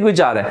आइकॉनिक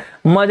विचार है,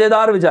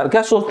 मजेदार विचार।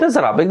 क्या सोचते हैं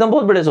सर आप, एकदम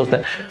बहुत बड़े सोचते हैं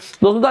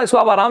दोस्तों। इसको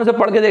आप आराम से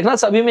पढ़ के देखना,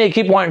 सभी में एक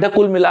ही पॉइंट है।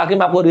 कुल मिला के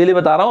मैं आपको रियली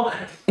बता रहा हूं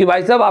कि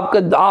भाई साहब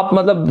आप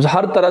मतलब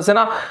हर तरह से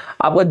ना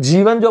आपका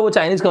जीवन जो वो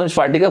चाइनीज कम्युनिस्ट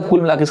पार्टी का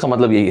कुल मिला के इसका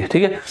मतलब यही है।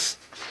 ठीक है,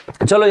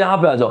 चलो यहां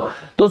पे आ जाओ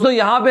दोस्तों।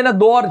 यहां पे ना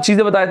दो और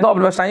चीजें बता देता हूं,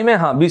 अपने पास टाइम है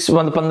हाँ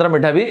 20-15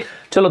 मिनट है अभी,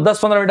 चलो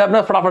 10-15 मिनट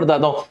अपना फटाफट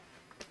बताता हूं।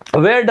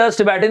 Where does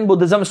Tibetan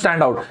Buddhism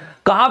stand out?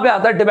 कहां पे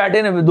आता है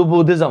टिबेटियन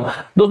बुद्धिज्म?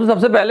 दोस्तों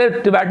सबसे पहले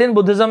टिबेटियन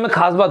बुद्धिज्म में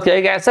खास बात क्या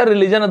है कि ऐसा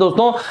रिलीजन है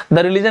दोस्तों, the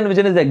religion which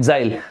is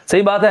exile.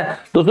 सही बात है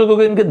दोस्तों,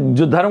 क्योंकि इनके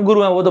जो धर्म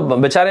गुरु हैं वो तो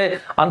बेचारे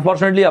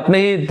अनफॉर्चुनेटली अपने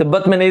ही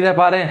तिब्बत में नहीं रह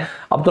पा रहे हैं।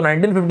 अब तो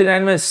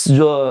 1959 में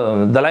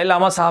जो दलाई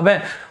लामा साहब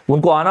हैं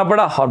उनको आना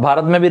पड़ा और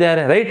भारत में भी रह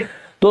रहे हैं। राइट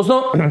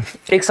दोस्तों,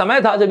 एक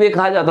समय था जब ये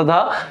कहा जाता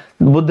था,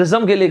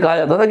 बुद्धिज्म के लिए कहा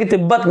जाता था कि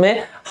तिब्बत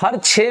में हर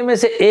 6 में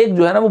से एक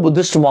जो है ना वो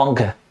बुद्धिस्ट मॉन्क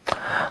है।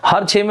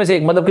 हर 6 में से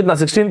एक मतलब कितना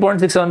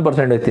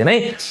 16.67% रहती है।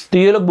 नहीं तो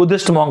ये लोग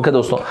बुद्धिस्ट मॉन्क है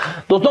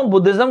दोस्तों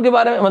बुद्धिज्म के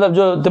बारे में, मतलब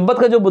जो तिब्बत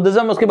का जो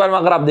बुद्धिज्म है उसके बारे में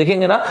अगर आप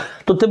देखेंगे ना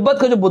तो तिब्बत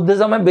का जो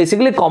बुद्धिज्म है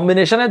बेसिकली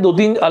कॉम्बिनेशन है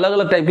 2-3 अलग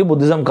अलग टाइप की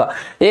बुद्धिज्म का।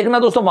 एक ना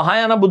दोस्तों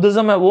महायाना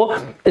बुद्धिज्म है वो,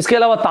 इसके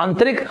अलावा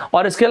तांत्रिक,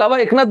 और इसके अलावा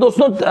एक ना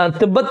दोस्तों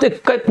तिब्बत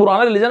का एक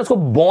पुराना रिलीजन उसको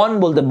बॉन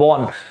बोलते हैं,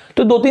 बॉन।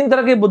 तो 2-3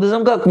 तरह के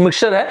बुद्धिज्म का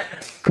मिक्सचर है।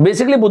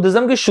 बेसिकली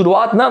बुद्धिज्म की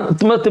शुरुआत ना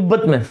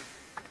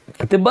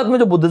तिब्बत में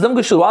जो बुद्धिज्म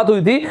की शुरुआत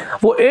हुई थी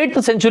वो 8th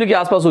सेंचुरी के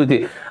आसपास हुई थी।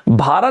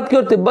 भारत के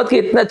और तिब्बत के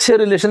इतने अच्छे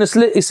रिलेशन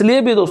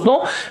इसलिए भी दोस्तों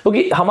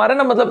क्योंकि हमारे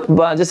ना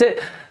मतलब जैसे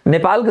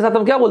नेपाल के साथ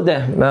हम क्या बोलते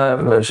हैं,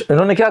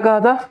 इन्होंने क्या कहा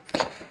था,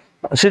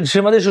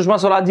 श्रीमती सुषमा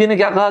स्वराज जी ने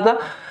क्या कहा था,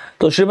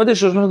 तो श्रीमती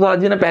सुषमा स्वराज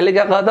जी ने पहले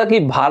क्या कहा था कि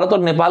भारत और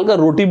नेपाल का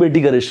रोटी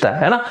बेटी का रिश्ता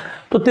है ना।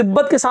 तो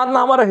तिब्बत के साथ ना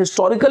हमारा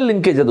हिस्टोरिकल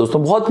लिंकेज है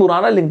दोस्तों, बहुत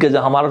पुराना लिंकेज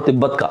है हमारा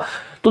तिब्बत का।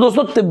 तो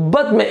दोस्तों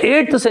तिब्बत में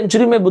 8th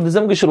सेंचुरी में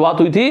बुद्धिज्म की शुरुआत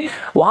हुई थी।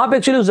 वहां पे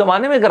एक्चुअली उस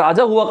जमाने में एक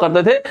राजा हुआ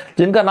करते थे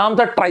जिनका नाम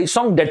था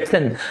ट्राइसोंग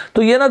डेत्सेन।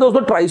 तो ये ना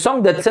दोस्तों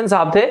ट्राइसोंग डेत्सेन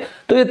साहब थे।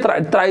 तो ये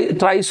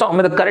ट्राइसोंग,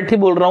 मैं करेक्ट ही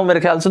बोल रहा हूं मेरे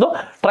ख्याल से, तो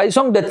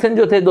ट्राइसोंग डेत्सेन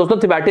जो थे दोस्तों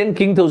तिबेटियन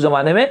किंग थे उस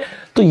जमाने में।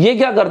 तो ये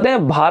क्या करते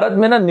हैं, भारत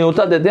में ना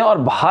न्योता देते हैं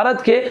और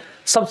भारत के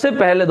सबसे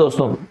पहले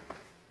दोस्तों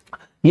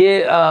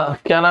ये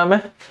क्या नाम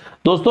है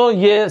दोस्तों,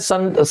 ये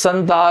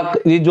संताक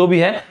ये जो भी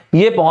है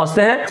ये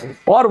पहुंचते हैं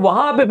और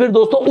वहां पे फिर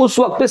दोस्तों उस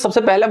वक्त पे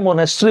सबसे पहले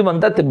मोनेस्ट्री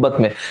बनता है तिब्बत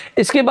में।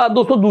 इसके बाद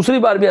दोस्तों दूसरी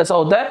बार भी ऐसा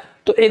होता है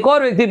तो एक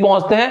और व्यक्ति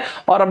पहुंचते हैं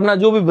और अपना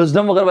जो भी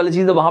विजडम वगैरह वाली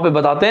चीजें वहां पे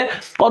बताते हैं।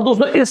 और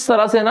दोस्तों इस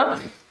तरह से ना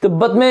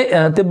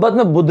तिब्बत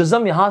में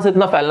बुद्धिज्म यहां से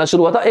इतना फैलना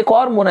शुरू हुआ था, एक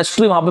और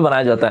मोनेस्ट्री वहां पे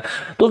बनाया जाता है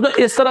दोस्तों।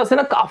 इस तरह से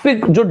ना काफी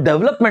जो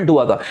डेवलपमेंट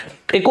हुआ था।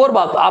 एक और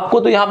बात आपको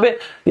तो यहाँ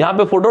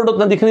पे फोटो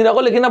उतना दिख नहीं रहा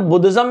होगा, लेकिन अब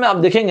बुद्धिज्म में आप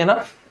देखेंगे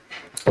ना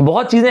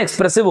बहुत चीजें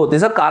एक्सप्रेसिव होती है।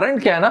 सर कारण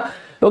क्या है ना,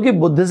 क्योंकि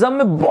बुद्धिज्म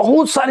में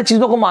बहुत सारी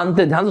चीजों को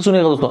मानते हैं। ध्यान से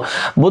सुनिएगा दोस्तों,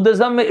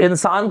 बुद्धिज्म में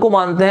इंसान को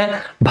मानते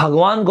हैं,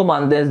 भगवान को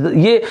मानते हैं,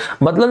 ये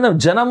मतलब ना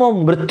जन्म और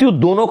मृत्यु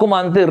दोनों को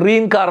मानते हैं,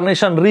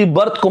 रीइंकार्नेशन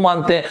रीबर्थ को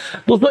मानते हैं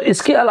दोस्तों।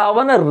 इसके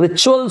अलावा ना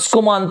रिचुअल्स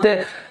को मानते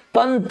हैं,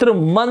 तंत्र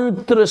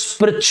मंत्र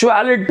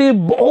स्पिरिचुअलिटी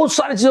बहुत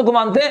सारी चीजों को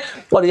मानते हैं।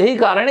 और यही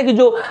कारण है कि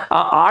जो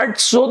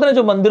आर्ट्स होते हैं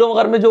जो मंदिरों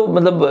वगैरह में जो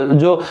मतलब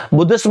जो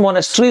बुद्धिस्ट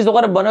मोनेस्ट्रीज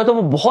वगैरह बने होते हैं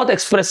वो बहुत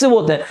एक्सप्रेसिव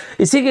होते हैं।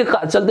 इसी के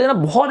चलते ना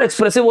बहुत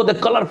एक्सप्रेसिव होते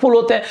हैं, कलरफुल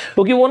होते हैं,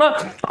 क्योंकि वो ना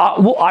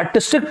वो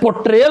आर्टिस्टिक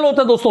पोर्ट्रेयल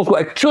होता है दोस्तों। उसको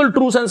एक्चुअल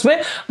ट्रू सेंस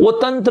में वो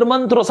तंत्र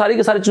मंत्र और सारी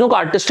की सारी चीजों का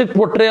आर्टिस्टिक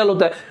पोर्ट्रेयल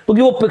होता है,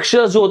 क्योंकि वो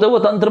पिक्चर्स जो होते हैं वो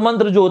तंत्र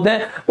मंत्र जो होते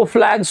हैं वो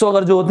फ्लैग्स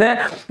वगैरह जो होते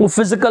हैं वो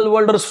फिजिकल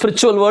वर्ल्ड और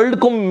स्पिरिचुअल वर्ल्ड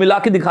को मिला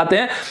के दिखाते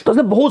हैं। तो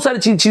उसमें बहुत सारी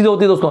चीजें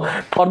होती है दोस्तों।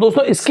 और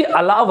दोस्तों इसके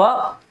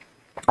अलावा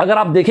अगर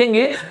आप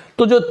देखेंगे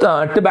तो जो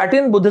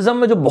टिबेटियन बुद्धिज्म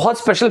में जो बहुत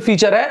स्पेशल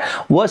फीचर है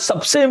वो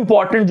सबसे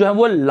इंपॉर्टेंट जो है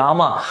वो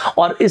लामा।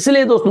 और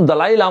इसलिए दोस्तों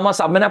दलाई लामा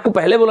साहब, मैंने आपको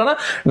पहले बोला ना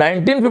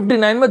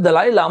 1959 में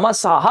दलाई लामा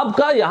साहब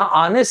का यहां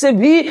आने से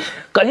भी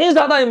कहीं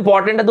ज्यादा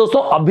इंपॉर्टेंट है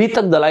दोस्तों। अभी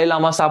तक दलाई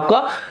लामा साहब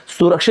का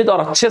सुरक्षित और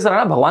अच्छे से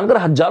रहना, भगवान कर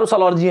हजारों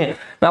साल और जिए।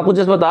 मैं आपको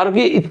जैसे बता रहा हूं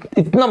कि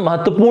इतना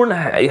महत्वपूर्ण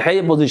है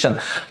ये पोजीशन।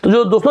 तो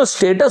जो दोस्तों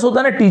स्टेटस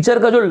होता है ना टीचर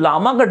का, जो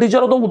लामा का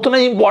टीचर होता है उतना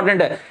ही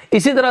इंपॉर्टेंट है।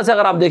 इसी तरह से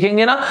अगर आप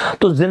देखेंगे ना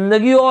तो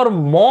जिंदगी और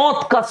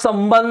मौत का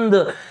संबंध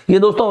ये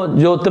दोस्तों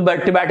जो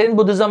टिबेटियन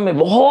बुद्धिज्म में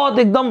बहुत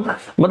एकदम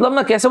मतलब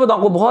ना कैसे बताऊं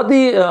आपको, बहुत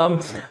ही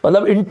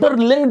मतलब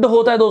इंटरलिंक्ड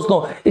होता है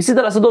दोस्तों। इसी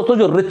तरह से दोस्तों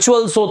जो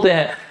रिचुअल्स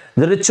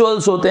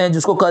होते हैं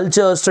जिसको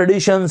कल्चर्स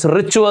ट्रेडिशंस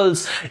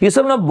रिचुअल्स ये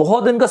सब ना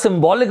बहुत इनका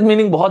सिंबॉलिक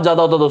मीनिंग बहुत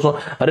ज्यादा होता है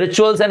दोस्तों।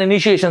 रिचुअल्स एंड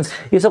इनिशिएशंस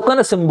ये सब का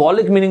ना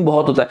सिंबॉलिक मीनिंग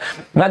बहुत होता है।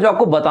 मैं जो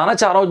आपको बताना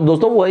चाह रहा हूं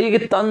दोस्तों वो है कि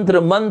तंत्र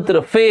मंत्र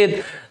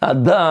फेथ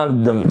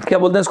क्या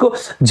बोलते हैं इसको,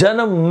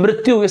 जन्म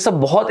मृत्यु, ये सब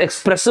बहुत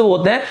एक्सप्रेसिव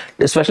होते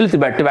हैं स्पेशली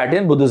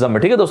टिबेटियन बुद्धिज्म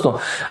में। ठीक है दोस्तों,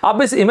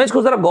 आप इस इमेज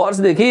को जरा गौर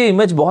से देखिए,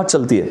 इमेज बहुत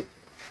चलती है।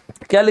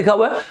 क्या लिखा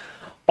हुआ है,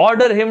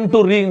 ऑर्डर हिम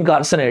टू री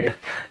इनकार्सनेट।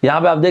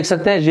 यहाँ पे आप देख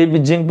सकते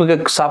हैं जिनपिंग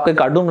के साहब के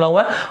कार्टून बना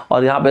हुआ है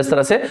और यहाँ पे इस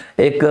तरह से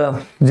एक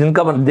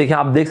जिनका देखिए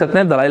आप देख सकते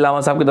हैं दलाई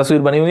लामा साहब की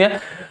तस्वीर बनी हुई है।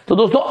 तो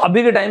दोस्तों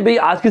अभी के टाइम पे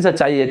आज की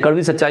सच्चाई है,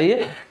 कड़वी सच्चाई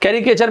है,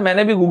 कैरिकेचर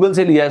मैंने भी गूगल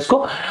से लिया है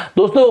इसको।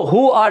 दोस्तों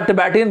who are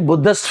Tibetan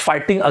Buddhist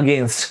fighting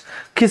against,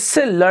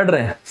 किससे लड़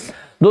रहे हैं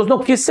दोस्तों,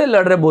 किससे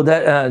लड़ रहे बुद्ध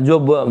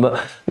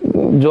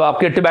जो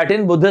आपके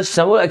टिबेटियन बुद्धिस्ट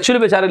हैं वो एक्चुअली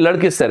बेचारे लड़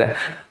किससे रहे।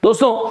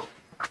 दोस्तों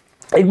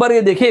एक बार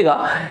ये देखिएगा,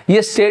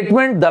 ये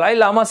स्टेटमेंट दलाई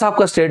लामा साहब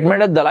का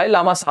स्टेटमेंट है। दलाई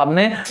लामा साहब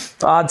ने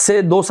आज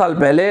से 2 साल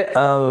पहले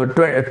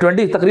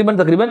तकरीबन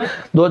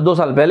 2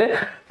 साल पहले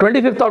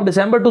 25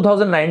 दिसंबर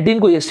 2019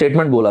 को ये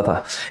स्टेटमेंट बोला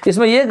था।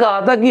 इसमें ये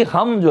कहा था कि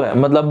हम जो है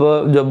मतलब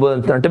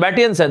जो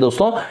टिबेटियंस हैं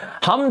दोस्तों,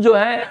 हम जो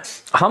है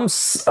हम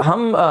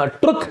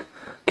ट्रुथ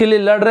के लिए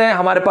लड़ रहे हैं,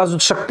 हमारे पास जो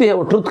शक्ति है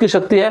वो ट्रुथ की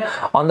शक्ति है।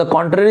 ऑन द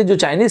कॉन्ट्ररी जो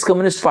चाइनीज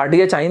कम्युनिस्ट पार्टी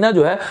है, चाइना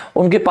जो है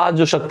उनके पास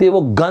जो शक्ति है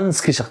वो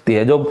गन्स की शक्ति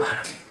है। जो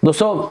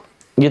दोस्तों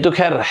ये तो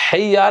खैर है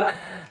ही यार।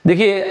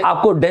 देखिए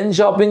आपको डेन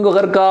शॉपिंग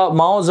अगर का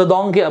माओ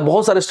जेडोंग के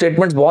बहुत सारे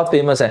स्टेटमेंट्स बहुत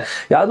फेमस हैं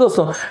यार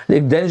दोस्तों।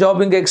 एक डेन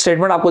शॉपिंग का एक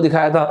स्टेटमेंट आपको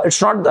दिखाया था,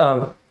 it's not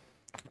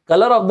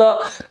color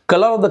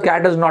of the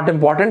cat is not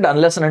important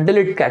unless and until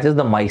it catches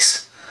the mice.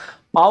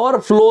 Power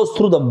flows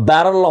through the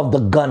barrel of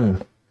the gun.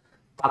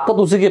 ताकत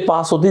उसी के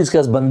पास होती है जिसके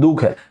पास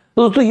बंदूक है।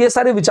 तो दोस्तों ये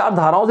सारी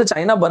विचारधाराओं से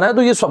चाइना बना है,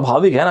 तो ये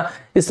स्वाभाविक है ना,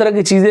 इस तरह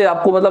की चीजें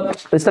आपको मतलब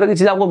इस तरह की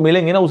चीजें आपको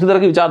मिलेंगी ना, उसी तरह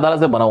की विचारधारा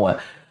से बना हुआ है।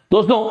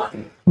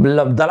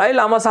 दोस्तों दलाई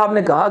लामा साहब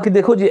ने कहा कि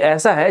देखो जी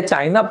ऐसा है,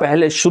 चाइना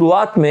पहले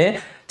शुरुआत में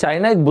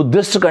चाइना एक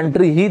बुद्धिस्ट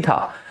कंट्री ही था,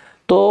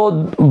 तो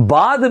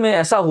बाद में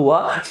ऐसा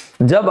हुआ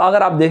जब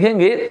अगर आप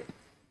देखेंगे,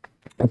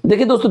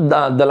 देखिए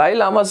दोस्तों दलाई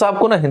लामा साहब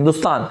को ना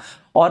हिंदुस्तान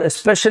और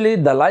स्पेशली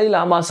दलाई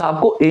लामा साहब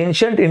को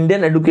एंशिएंट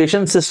इंडियन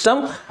एजुकेशन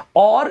सिस्टम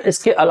और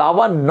इसके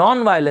अलावा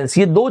नॉन वायलेंस,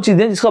 ये 2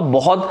 चीजें जिसका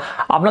बहुत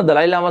आप ना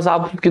दलाई लामा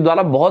साहब के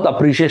द्वारा बहुत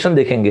अप्रिशिएशन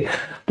देखेंगे।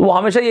 तो वो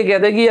हमेशा ये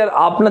कहते हैं कि यार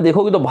आप ना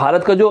देखोगे तो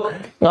भारत का जो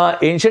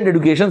एंशिएंट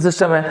एजुकेशन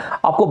सिस्टम है,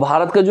 आपको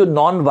भारत का जो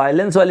नॉन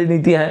वायलेंस वाली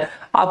नीतियां हैं,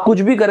 आप कुछ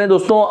भी करें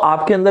दोस्तों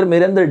आपके अंदर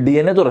मेरे अंदर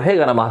डीएनए तो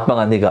रहेगा ना महात्मा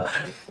गांधी का।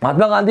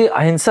 महात्मा गांधी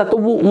अहिंसा, तो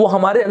वो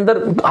हमारे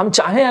अंदर हम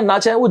चाहें या ना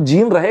चाहें वो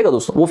जीन रहेगा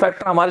दोस्तों, वो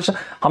फैक्टर हमारे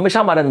हमेशा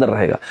हमारे अंदर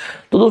रहेगा।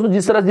 तो दोस्तों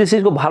जिस तरह जिस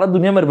चीज को भारत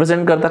दुनिया में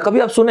रिप्रेजेंट करता है, कभी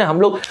आप सुने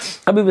हम लोग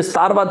कभी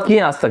विस्तारवाद किए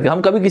आज तक,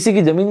 हम कभी किसी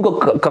की जमीन को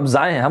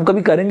कब्जाए हैं, हम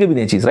कभी करेंगे भी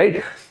नहीं चीज,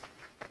 राइट।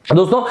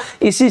 दोस्तों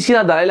इस चीज की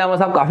दलाई लामा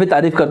साहब काफी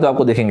तारीफ करते हो,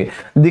 आपको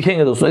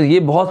दिखेंगे दोस्तों ये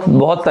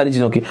बहुत सारी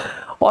चीजों की।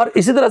 और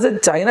इसी तरह से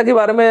चाइना के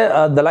बारे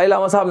में दलाई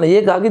लामा साहब ने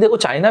ये कहा कि देखो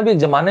चाइना भी एक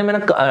जमाने में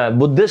ना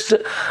बुद्धिस्ट,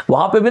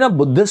 वहां पे भी ना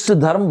बुद्धिस्ट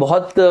धर्म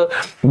बहुत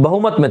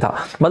बहुमत में था,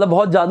 मतलब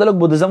बहुत ज्यादा लोग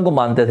बुद्धिज्म को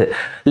मानते थे।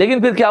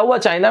 लेकिन फिर क्या हुआ,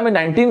 चाइना में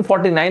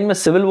 1949 में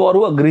सिविल वॉर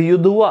हुआ, गृह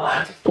युद्ध हुआ,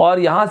 और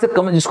यहाँ से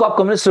जिसको आप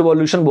कम्युनिस्ट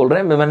रिवॉल्यूशन बोल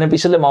रहे हैं, मैंने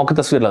पिछले माओ की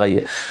तस्वीर लगाई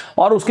है,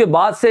 और उसके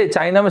बाद से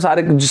चाइना में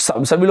सारे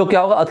सभी लोग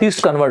क्या होगा,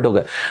 अथीस्ट कन्वर्ट हो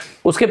गए।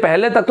 उसके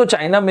पहले तक तो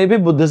चाइना में भी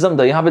बुद्धिज्म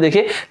था। यहाँ पे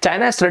देखिए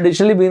China is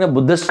traditionally being a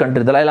Buddhist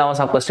country, Dalai Lama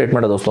साहब का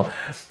स्टेटमेंट है दोस्तों।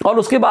 और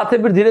उसके बाद से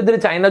फिर धीरे धीरे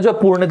चाइना जो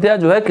पूर्णतया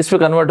जो है किस पे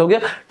कन्वर्ट हो गया,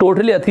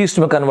 टोटली अथीस्ट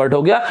में कन्वर्ट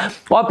हो गया।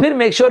 और फिर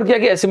मेक श्योर किया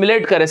कि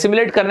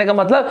एसिमिलेट करने का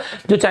मतलब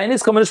जो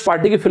चाइनीज कम्युनिस्ट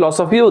पार्टी की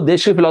फिलॉसफी है वो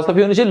देश की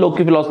फिलॉसफी होनी चाहिए,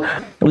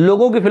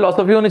 लोगों की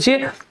फिलॉसफी होनी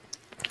चाहिए।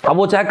 अब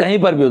वो चाहे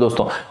कहीं पर भी हो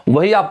दोस्तों,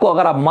 वही आपको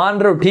अगर आप मान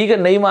रहे हो ठीक है,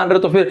 नहीं मान रहे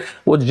हो तो फिर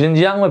वो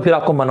जिनजियांग में फिर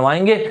आपको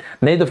मनवाएंगे,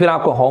 नहीं तो फिर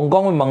आपको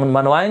हांगकांग में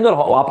मनवाएंगे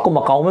और आपको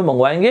मकाऊ में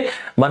मंगवाएंगे,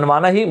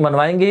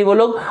 मनवाएंगे ही वो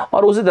लोग।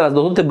 और उसी तरह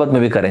दोस्तों तिब्बत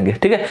में भी करेंगे,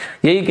 ठीक है,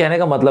 यही कहने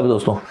का मतलब है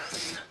दोस्तों।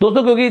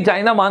 क्योंकि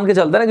चाइना मान के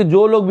चलता है ना कि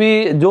जो लोग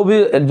भी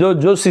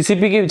जो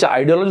सीसीपी की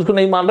आइडियोलॉजी को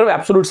नहीं मान रहे,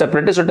 एब्सोल्यूट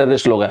सेपरेटिस्ट और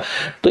टेररिस्ट लोग हैं।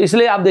 तो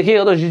इसलिए आप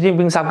देखिएगा तो शी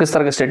जिनपिंग साहब किस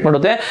तरह के स्टेटमेंट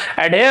होते हैं,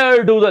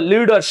 adhere to the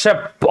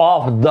leadership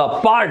of the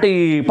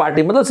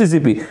party मतलब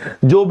सीसीपी,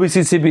 जो भी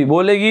सीसीपी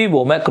बोलेगी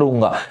वो मैं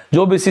करूंगा,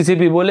 जो भी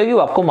सीसीपी बोलेगी वो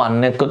आपको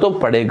मानने को तो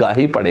पड़ेगा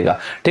ही पड़ेगा,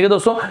 ठीक है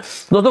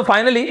दोस्तों।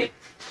 फाइनली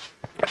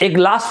एक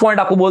लास्ट पॉइंट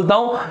आपको बोलता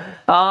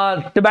हूं,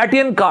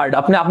 टिबेटियन कार्ड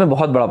अपने आप में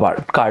बहुत बड़ा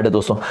कार्ड है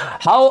दोस्तों।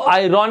 How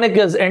ironic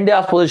is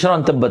India's position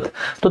on Tibet.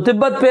 तो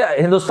तिब्बत पे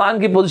हिंदुस्तान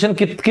की पोजीशन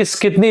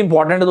कितनी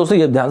इंपॉर्टेंट है दोस्तों,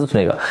 ये ध्यान से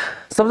सुनिएगा।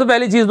 सबसे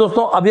पहली चीज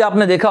दोस्तों, अभी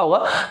आपने देखा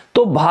होगा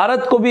तो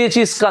भारत को भी ये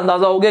चीज का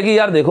अंदाजा हो गया कि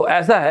यार देखो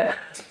ऐसा है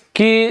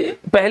कि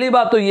पहली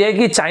बात तो ये है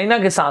कि चाइना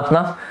के साथ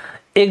ना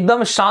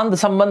एकदम शांत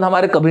संबंध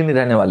हमारे कभी नहीं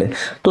रहने वाले।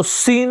 तो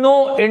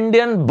सीनो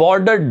इंडियन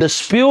बॉर्डर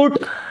डिस्प्यूट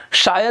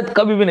शायद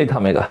कभी भी नहीं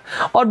थमेगा।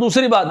 और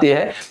दूसरी बात यह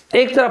है,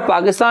 एक तरफ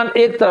पाकिस्तान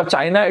एक तरफ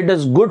China, it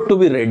is good to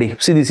be ready,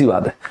 सीधी सी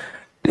बात है।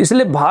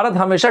 इसलिए भारत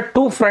हमेशा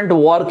 2 फ्रंट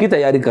वॉर की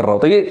तैयारी कर रहा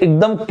होता है, ये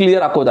एकदम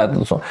क्लियर आपको बताया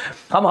दोस्तों।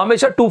 हम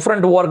हमेशा 2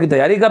 फ्रंट वॉर की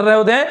तैयारी कर रहे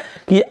होते हैं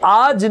कि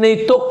आज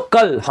नहीं तो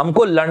कल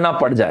हमको लड़ना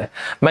पड़ जाए।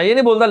 मैं ये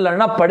नहीं बोलता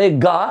लड़ना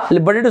पड़ेगा,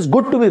 but it is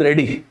good to be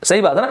ready,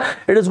 सही बात है ना,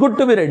 it is good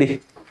to be ready.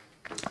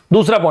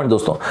 दूसरा पॉइंट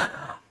दोस्तों,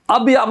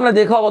 अब भी आपने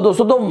देखा होगा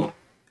दोस्तों, तो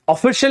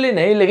ऑफिशियली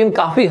नहीं लेकिन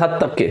काफी हद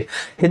तक के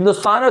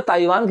हिंदुस्तान और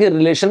ताइवान के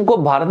रिलेशन को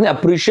भारत ने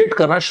अप्रिशिएट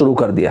करना शुरू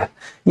कर दिया है।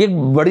 ये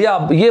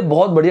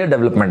बहुत बढ़िया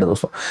डेवलपमेंट है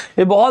दोस्तों,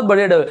 ये बहुत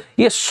बढ़िया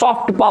ये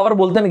सॉफ्ट पावर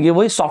बोलते हैं ना, ये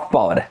वही सॉफ्ट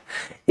पावर है।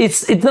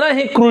 इतना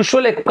ही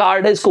क्रूशियल एक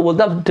कार्ड है, इसको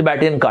बोलते हैं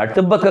टिबेटियन कार्ड,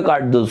 तिब्बत का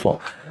कार्ड दोस्तों।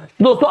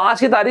 दोस्तों आज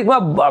की तारीख में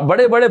आप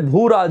बड़े बड़े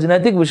भू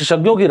राजनीतिक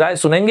विशेषज्ञों की राय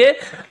सुनेंगे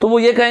तो वो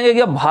ये कहेंगे कि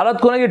अब भारत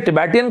को ना ये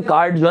टिबेटियन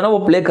कार्ड जो है ना वो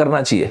प्ले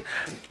करना चाहिए।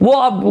 वो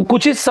अब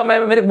कुछ ही समय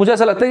में मुझे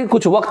ऐसा लगता है कि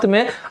कुछ वक्त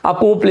में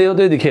आपको वो प्ले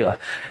होते हुए दिखेगा।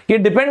 ये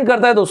डिपेंड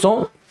करता है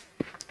दोस्तों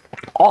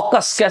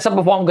ऑकस कैसा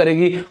परफॉर्म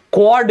करेगी,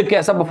 क्वाड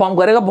कैसा परफॉर्म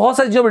करेगा, बहुत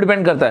सारी चीजों पर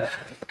डिपेंड करता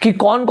है कि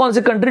कौन कौन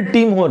सी कंट्री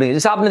टीम हो रही है।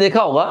 जैसे आपने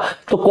देखा होगा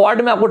तो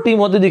क्वाड में आपको टीम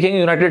होती दिखेंगे,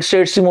 यूनाइटेड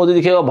स्टेट्स टीम होती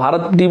दिखेगा,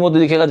 भारत टीम होती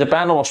दिखेगा,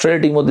 जापान और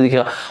ऑस्ट्रेलिया टीम होती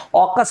दिखेगा।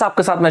 ऑकस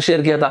आपके साथ मैं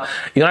शेयर किया था,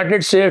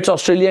 United states,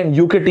 Australia and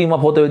UK team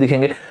up होते हुए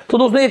दिखेंगे। तो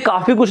दोस्तों ये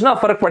काफी कुछ ना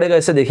फर्क पड़ेगा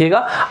इससे देखिएगा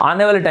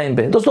आने वाले टाइम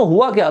पे। दोस्तों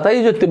हुआ क्या था,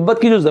 ये जो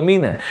तिब्बत की जो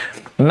जमीन है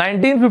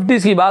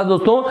 1950s की बात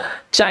दोस्तों,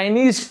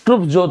 चाइनीज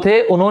ट्रुप्स जो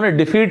थे उन्होंने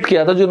डिफीट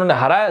किया था, जो उन्होंने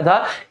हराया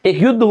था।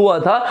 एक युद्ध हुआ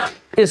था,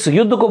 इस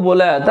युद्ध को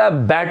बोला जाता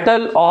है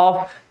बैटल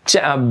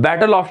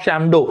ऑफ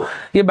शैमडो।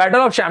 ये बैटल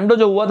ऑफ शैमडो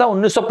जो हुआ था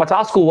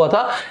 1950 को हुआ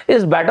था।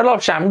 इस बैटल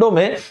ऑफ शैमडो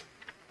में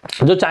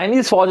जो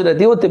चाइनीज फौज रहती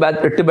है वो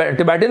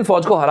तिब्बतियन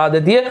फौज को हरा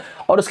देती है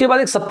और उसके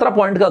बाद एक 17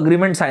 पॉइंट का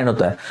अग्रीमेंट साइन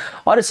होता है।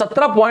 और इस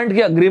 17 पॉइंट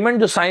के अग्रीमेंट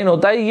जो साइन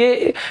होता है ये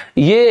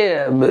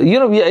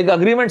एक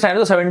अग्रीमेंट साइन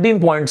होता है 17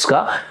 पॉइंट्स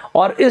का।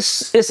 और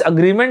इस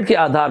अग्रीमेंट के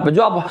आधार पे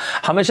जो आप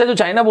हमेशा जो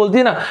चाइना बोलती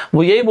है ना,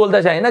 वो यही बोलता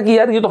है चाइना कि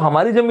यार ये तो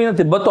हमारी जमीन है,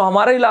 तिब्बत तो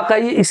हमारा इलाका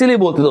है, ये इसीलिए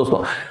बोलते दोस्तों।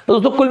 तो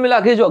दोस्तों कुल मिला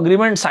के जो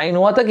अग्रीमेंट साइन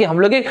हुआ था कि हम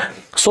लोग एक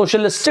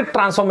सोशलिस्टिक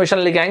ट्रांसफॉर्मेशन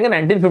लेके आएंगे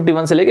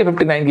 1951 से लेके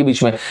 59 के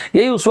बीच में,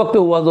 यही उस वक्त पे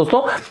हुआ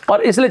दोस्तों।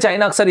 और इसलिए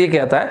चाइना अक्सर ये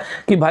कहता है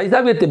कि भाई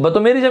साहब ये तिब्बत तो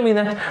मेरी जमीन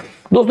है।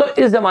 दोस्तों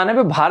इस जमाने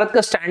में भारत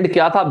का स्टैंड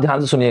क्या था आप ध्यान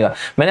से सुनिएगा।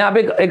 मैंने यहाँ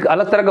पे एक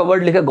अलग तरह का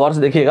वर्ड लिखा, गौर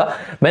से देखिएगा।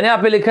 मैंने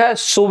यहाँ पे लिखा है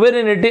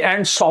सोवेरेनिटी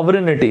एंड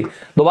सॉवरेनिटी।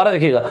 दोबारा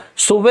देखिएगा,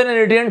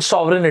 सोवेरेनिटी एंड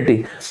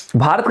सॉवरेनिटी।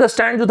 भारत का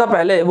स्टैंड जो था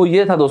पहले वो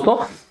ये था दोस्तों,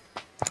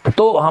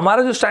 तो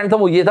हमारा जो स्टैंड था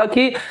वो ये था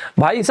कि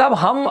भाई साहब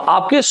हम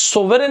आपके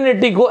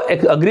सोवेरेनिटी को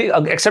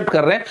एक्सेप्ट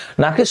कर रहे हैं,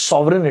 ना कि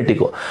सॉवरेनिटी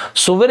को।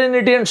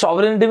 सोवेरेनिटी एंड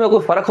सॉवरेनिटी में कोई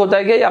फर्क होता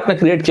है क्या? ये आपने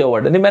क्रिएट किया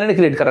वर्ड नहीं, मैंने नहीं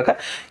क्रिएट कर रखा है,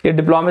 ये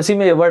डिप्लोमेसी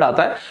में ये वर्ड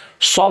आता है।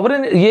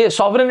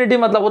 सॉवरेनिटी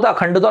मतलब होता है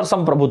अखंडता और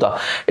संप्रभुता।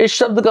 इस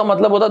शब्द का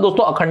मतलब होता है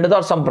दोस्तों अखंडता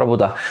और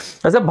संप्रभुता।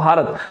 जैसे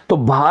भारत, तो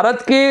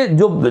भारत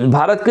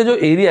के जो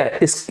एरिया है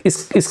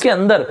इसके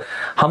अंदर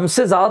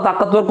हमसे ज्यादा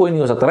ताकतवर कोई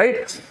नहीं हो सकता,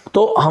 राइट।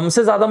 तो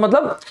हमसे ज्यादा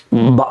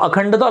मतलब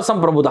अखंडता और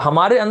संप्रभुता।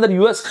 हमारे अंदर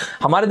यूएस,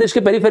 हमारे देश के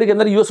पेरीफेरी के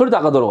अंदर यूएस थोड़ी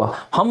ताकतवर होगा,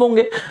 हम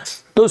होंगे।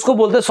 तो इसको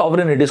बोलते हैं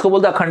सॉवरेनिटी, इसको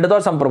बोलते हैं अखंडता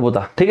और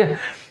संप्रभुता, ठीक है।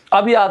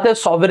 अब ये आते हैं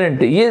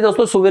सॉवरेनिटी। ये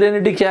दोस्तों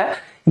सोवेरेनिटी क्या है?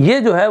 ये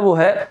जो है वो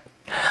है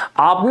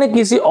आपने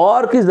किसी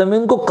और की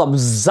जमीन को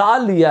कब्जा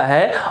लिया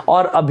है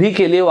और अभी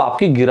के लिए वो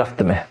आपकी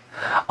गिरफ्त में,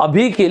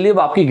 अभी के लिए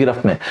वो आपकी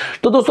गिरफ्त में।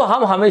 तो दोस्तों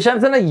हम हमेशा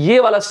से ना ये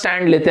वाला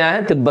स्टैंड लेते आए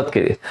हैं तिब्बत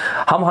के लिए।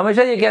 हम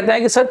हमेशा ये कहते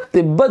हैं कि सर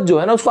तिब्बत जो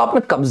है ना उसको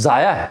आपने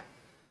कब्जाया है,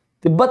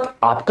 तिब्बत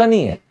आपका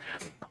नहीं है।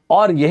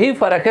 और यही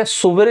फर्क है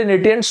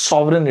सोवेरेनिटी एंड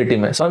सॉवरेनिटी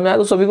में। समझ में आया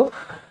तो सभी को?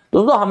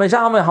 दोस्तों हमेशा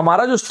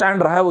हमारा जो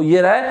स्टैंड रहा है वो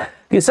ये रहा है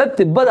कि सर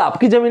तिब्बत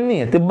आपकी जमीन नहीं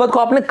है, तिब्बत को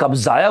आपने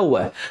कब्जाया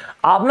हुआ है।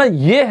 आप ना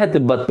ये है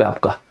तिब्बत पे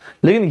आपका,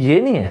 लेकिन ये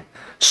नहीं है,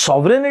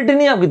 सॉवरेनिटी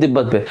नहीं है आपकी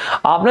तिब्बत पे।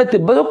 आपने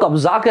तिब्बत को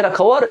कब्जा के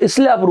रखा हुआ और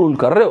इसलिए आप रूल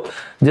कर रहे हो।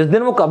 जिस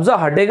दिन वो कब्जा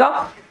हटेगा,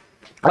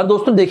 और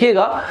दोस्तों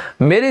देखिएगा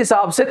मेरे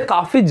हिसाब से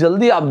काफी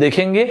जल्दी आप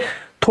देखेंगे,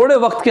 थोड़े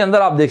वक्त के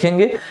अंदर आप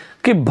देखेंगे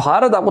कि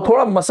भारत, आपको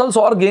थोड़ा मसल्स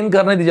और गेन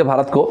करने दीजिए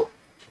भारत को,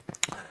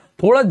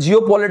 थोड़ा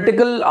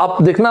जियोपॉलिटिकल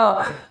आप देखना,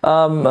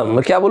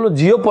 क्या बोलूं,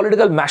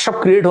 जियोपॉलिटिकल मैशअप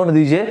क्रिएट होने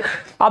दीजिए।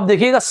 आप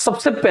देखिएगा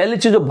सबसे पहली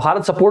चीज जो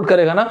भारत सपोर्ट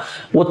करेगा ना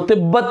वो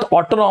तिब्बत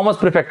ऑटोनॉमस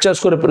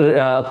प्रीफेक्चर्स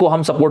को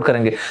हम सपोर्ट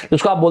करेंगे,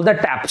 जिसको आप बोलते हैं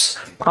टैप्स।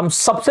 हम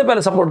सबसे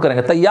पहले सपोर्ट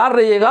करेंगे, तैयार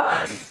रहिएगा।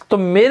 तो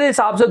मेरे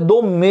हिसाब से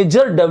दो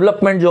मेजर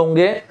डेवलपमेंट जो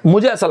होंगे,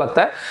 मुझे ऐसा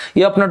लगता है,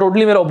 ये अपना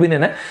टोटली मेरा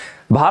ओपिनियन है,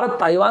 भारत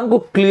ताइवान को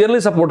क्लियरली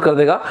सपोर्ट कर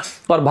देगा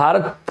और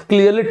भारत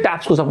क्लियरली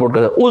टैप्स को सपोर्ट कर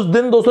देगा। उस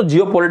दिन दोस्तों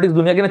जियोपॉलिटिक्स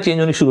दुनिया की ना चेंज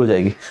होनी शुरू हो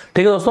जाएगी।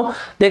 ठीक है दोस्तों,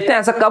 देखते हैं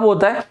ऐसा कब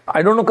होता है।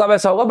 आई डोंट नो कब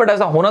ऐसा होगा, बट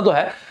ऐसा होना तो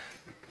है।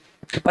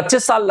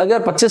 25 साल लगे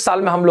और 25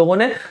 साल में हम लोगों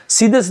ने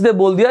सीधे सीधे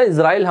बोल दिया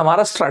इजराइल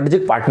हमारा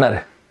स्ट्रेटेजिक पार्टनर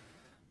है।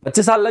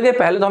 25 साल लगे,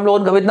 पहले तो हम लोगों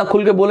ने कभी इतना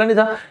खुल के बोला नहीं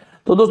था।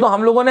 तो दोस्तों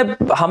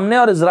हमने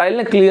और इजराइल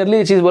ने क्लियरली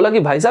ये चीज बोला कि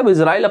भाई साहब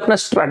इजराइल अपना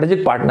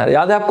स्ट्रेटेजिक पार्टनर है।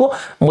 याद है आपको,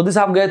 मोदी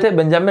साहब गए थे,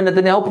 बेंजामिन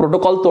नेतन्याहू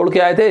प्रोटोकॉल तोड़ के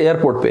आए थे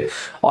एयरपोर्ट पे,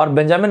 और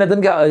बेंजामिन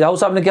नेतन्याहू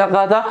साहब ने क्या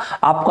कहा था?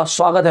 आपका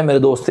स्वागत है मेरे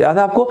दोस्त। याद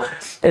है आपको?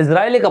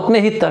 इजराइल एक अपने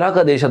ही तरह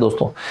का देश है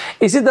दोस्तों।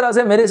 इसी तरह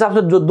से मेरे हिसाब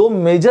से जो दो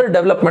मेजर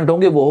डेवलपमेंट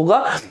होंगे वो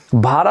होगा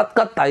भारत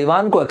का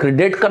ताइवान को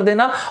एक्रीडेट कर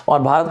देना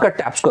और भारत का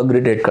टैप्स को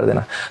एक्रीडेट कर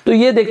देना। तो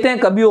ये देखते हैं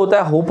कभी होता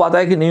है, हो पाता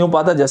है कि नहीं हो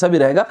पाता, जैसा भी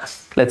रहेगा,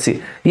 लेट्स सी।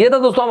 ये था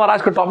दोस्तों हमारा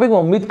आज का टॉपिक। मैं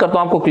उम्मीद करता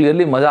हूं आपको क्लियरली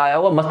मजा आया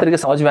होगा, मस्त तरीके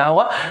से समझ में आया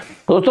होगा।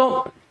 दोस्तों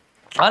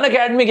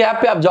अनअकैडमी के ऐप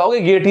पे आप जाओगे,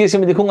 गेट ईसे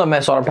में दिखूंगा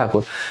मैं सौरभ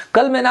ठाकुर।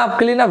 कल मैंने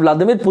आपके लिए ना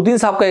व्लादिमीर पुतिन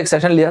साहब का एक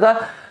सेशन लिया था,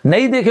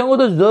 नहीं देखे होंगे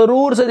तो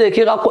जरूर से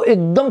देखिएगा, आपको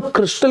एकदम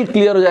क्रिस्टल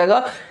क्लियर हो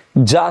जाएगा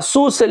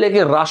जासूस से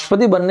लेके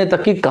राष्ट्रपति बनने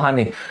तक की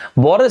कहानी।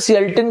 बोरिस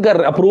येल्टिन का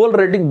अप्रूवल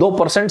रेटिंग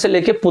 2% से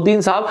लेके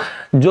पुतिन साहब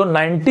जो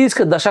 90s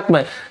के दशक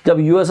में जब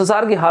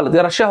यूएसएसआर की हालत,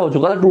 रशिया हो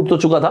चुका था, टूट तो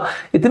चुका था,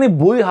 इतनी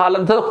बुरी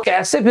हालत था, तो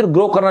कैसे फिर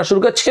ग्रो करना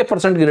शुरू किया,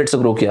 6% की रेट से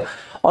ग्रो किया।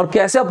 और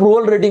कैसे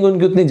अप्रूवल रेटिंग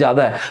उनकी उतनी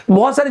ज्यादा है।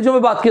 बहुत सारी जो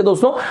मैं बात की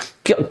दोस्तों,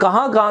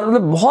 कहां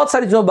मतलब बहुत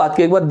सारी जो बात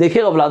की, एक बार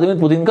देखिएगा व्लादिमीर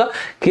पुतिन का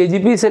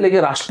केजीपी से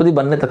लेकर राष्ट्रपति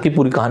बनने तक की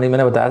पूरी कहानी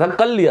मैंने बताया था,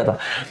 कल लिया था,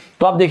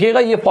 तो आप देखिएगा,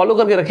 ये फॉलो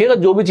करके रखिएगा,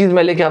 जो भी चीज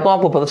मैं लेके आता हूं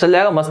आपको पता चल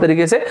जाएगा मस्त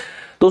तरीके से।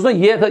 दोस्तों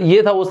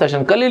ये था वो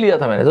सेशन, कल ही लिया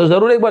था मैंने, तो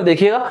जरूर एक बार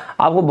देखिएगा,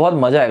 आपको बहुत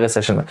मजा आएगा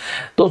सेशन में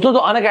दोस्तों। तो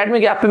अनअकैडमी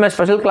के ऐप पे मैं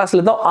स्पेशल क्लास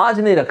लेता हूं, आज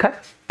नहीं रखा है,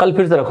 कल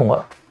फिर से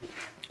रखूंगा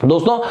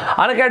दोस्तों।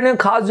 अनअकैडमी में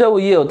खास जो है वो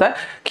ये होता है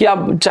कि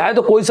आप चाहे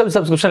तो कोई सा भी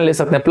सब्सक्रिप्शन ले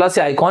सकते हैं, प्लस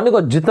या आइकॉनिक,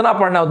 और जितना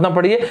पढ़ना है उतना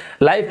पढ़िए,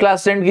 लाइव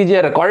क्लास अटेंड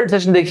कीजिए, रिकॉर्डेड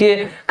सेशन देखिए,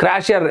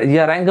 क्रैश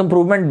या रैंक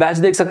इंप्रूवमेंट बैच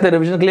देख सकते हैं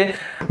रिवीजन के लिए,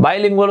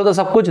 बाइलिंगुअल होता है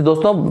सब कुछ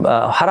दोस्तों।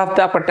 हर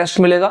हफ्ते आपका टेस्ट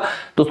मिलेगा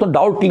दोस्तों,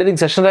 डाउट क्लियरिंग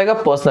सेशन रहेगा,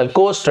 personal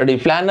course, study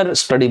planner,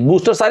 study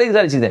booster,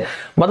 सारी चीजें,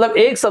 मतलब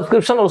एक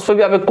सब्सक्रिप्शन और उस पर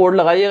भी आप एक कोड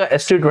लगाइएगा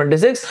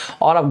ST26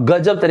 और आप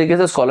गजब तरीके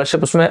से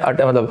स्कॉलरशिप उसमें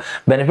मतलब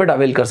बेनिफिट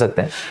अवेल कर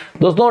सकते हैं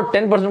दोस्तों।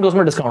 10% का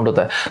उसमें डिस्काउंट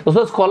होता है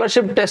दोस्तों।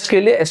 स्कॉलरशिप टेस्ट के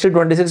लिए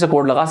ST26 से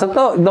कोड लगा सकते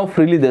हो, एकदम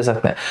फ्रीली दे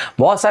सकते हैं।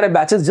 बहुत सारे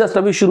बैचेस जस्ट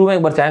अभी शुरू में,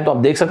 एक बार चाहें तो आप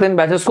देख सकते हैं इन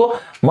बैचेस को,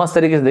 मस्त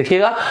तरीके से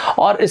देखिएगा।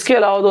 और इसके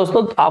अलावा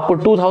दोस्तों आपको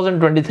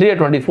 2023 या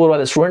 24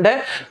 वाले स्टूडेंट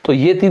है तो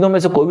ये तीनों में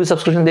से कोई भी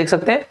सब्सक्रिप्शन देख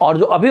सकते हैं, और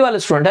जो अभी वाले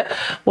स्टूडेंट है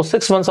वो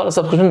 6 मंथ्स वाला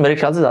सब्सक्रिप्शन मेरे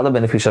ख्याल से ज्यादा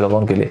बेनिफिशियल होगा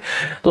उनके लिए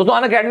दोस्तों।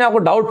 अनअकैडमी में आपको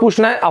डाउट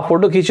पूछना है, आप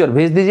फोटो खींचिए और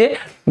भेज दीजिए,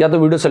 या तो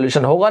वीडियो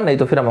सोल्यूशन होगा, नहीं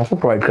तो फिर हम आपको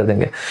प्रोवाइड कर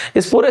देंगे।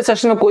 इस पूरे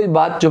सेशन में कोई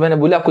बात जो मैंने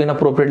बोली आपको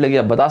इनअप्रोप्रिएट लगी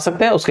आप बता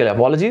सकते हैं, उसके लिए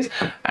अपॉलॉजीज,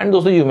 एंड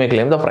दोस्तों you may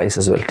claim the price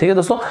as well, ठीक है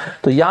दोस्तों।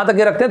 तो यहां तक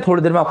रखते हैं,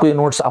 थोड़ी देर में आपको ये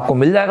नोट्स आपको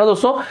मिल जाएगा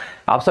दोस्तों।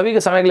 आप सभी के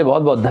समय के लिए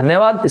बहुत बहुत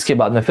धन्यवाद। इसके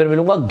बाद मैं फिर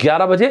मिलूंगा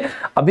 11 बजे,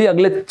 अभी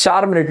अगले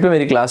 4 मिनट पे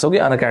मेरी क्लास होगी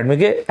अनअकैडमी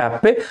के ऐप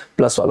पे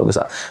प्लस वालों के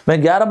साथ।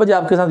 मैं 11 बजे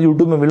आपके साथ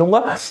यूट्यूब में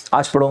मिलूंगा।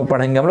 आज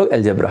पढ़ेंगे हम लोग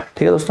अलजेब्रा,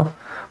 ठीक है दोस्तों।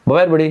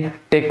 बाय बड़ी,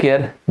 टेक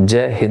केयर,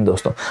 जय हिंद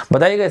दोस्तों।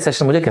 बताइएगा इस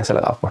सेशन मुझे कैसा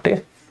लगा आपको, ठीक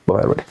है,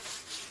 बाय बड़ी।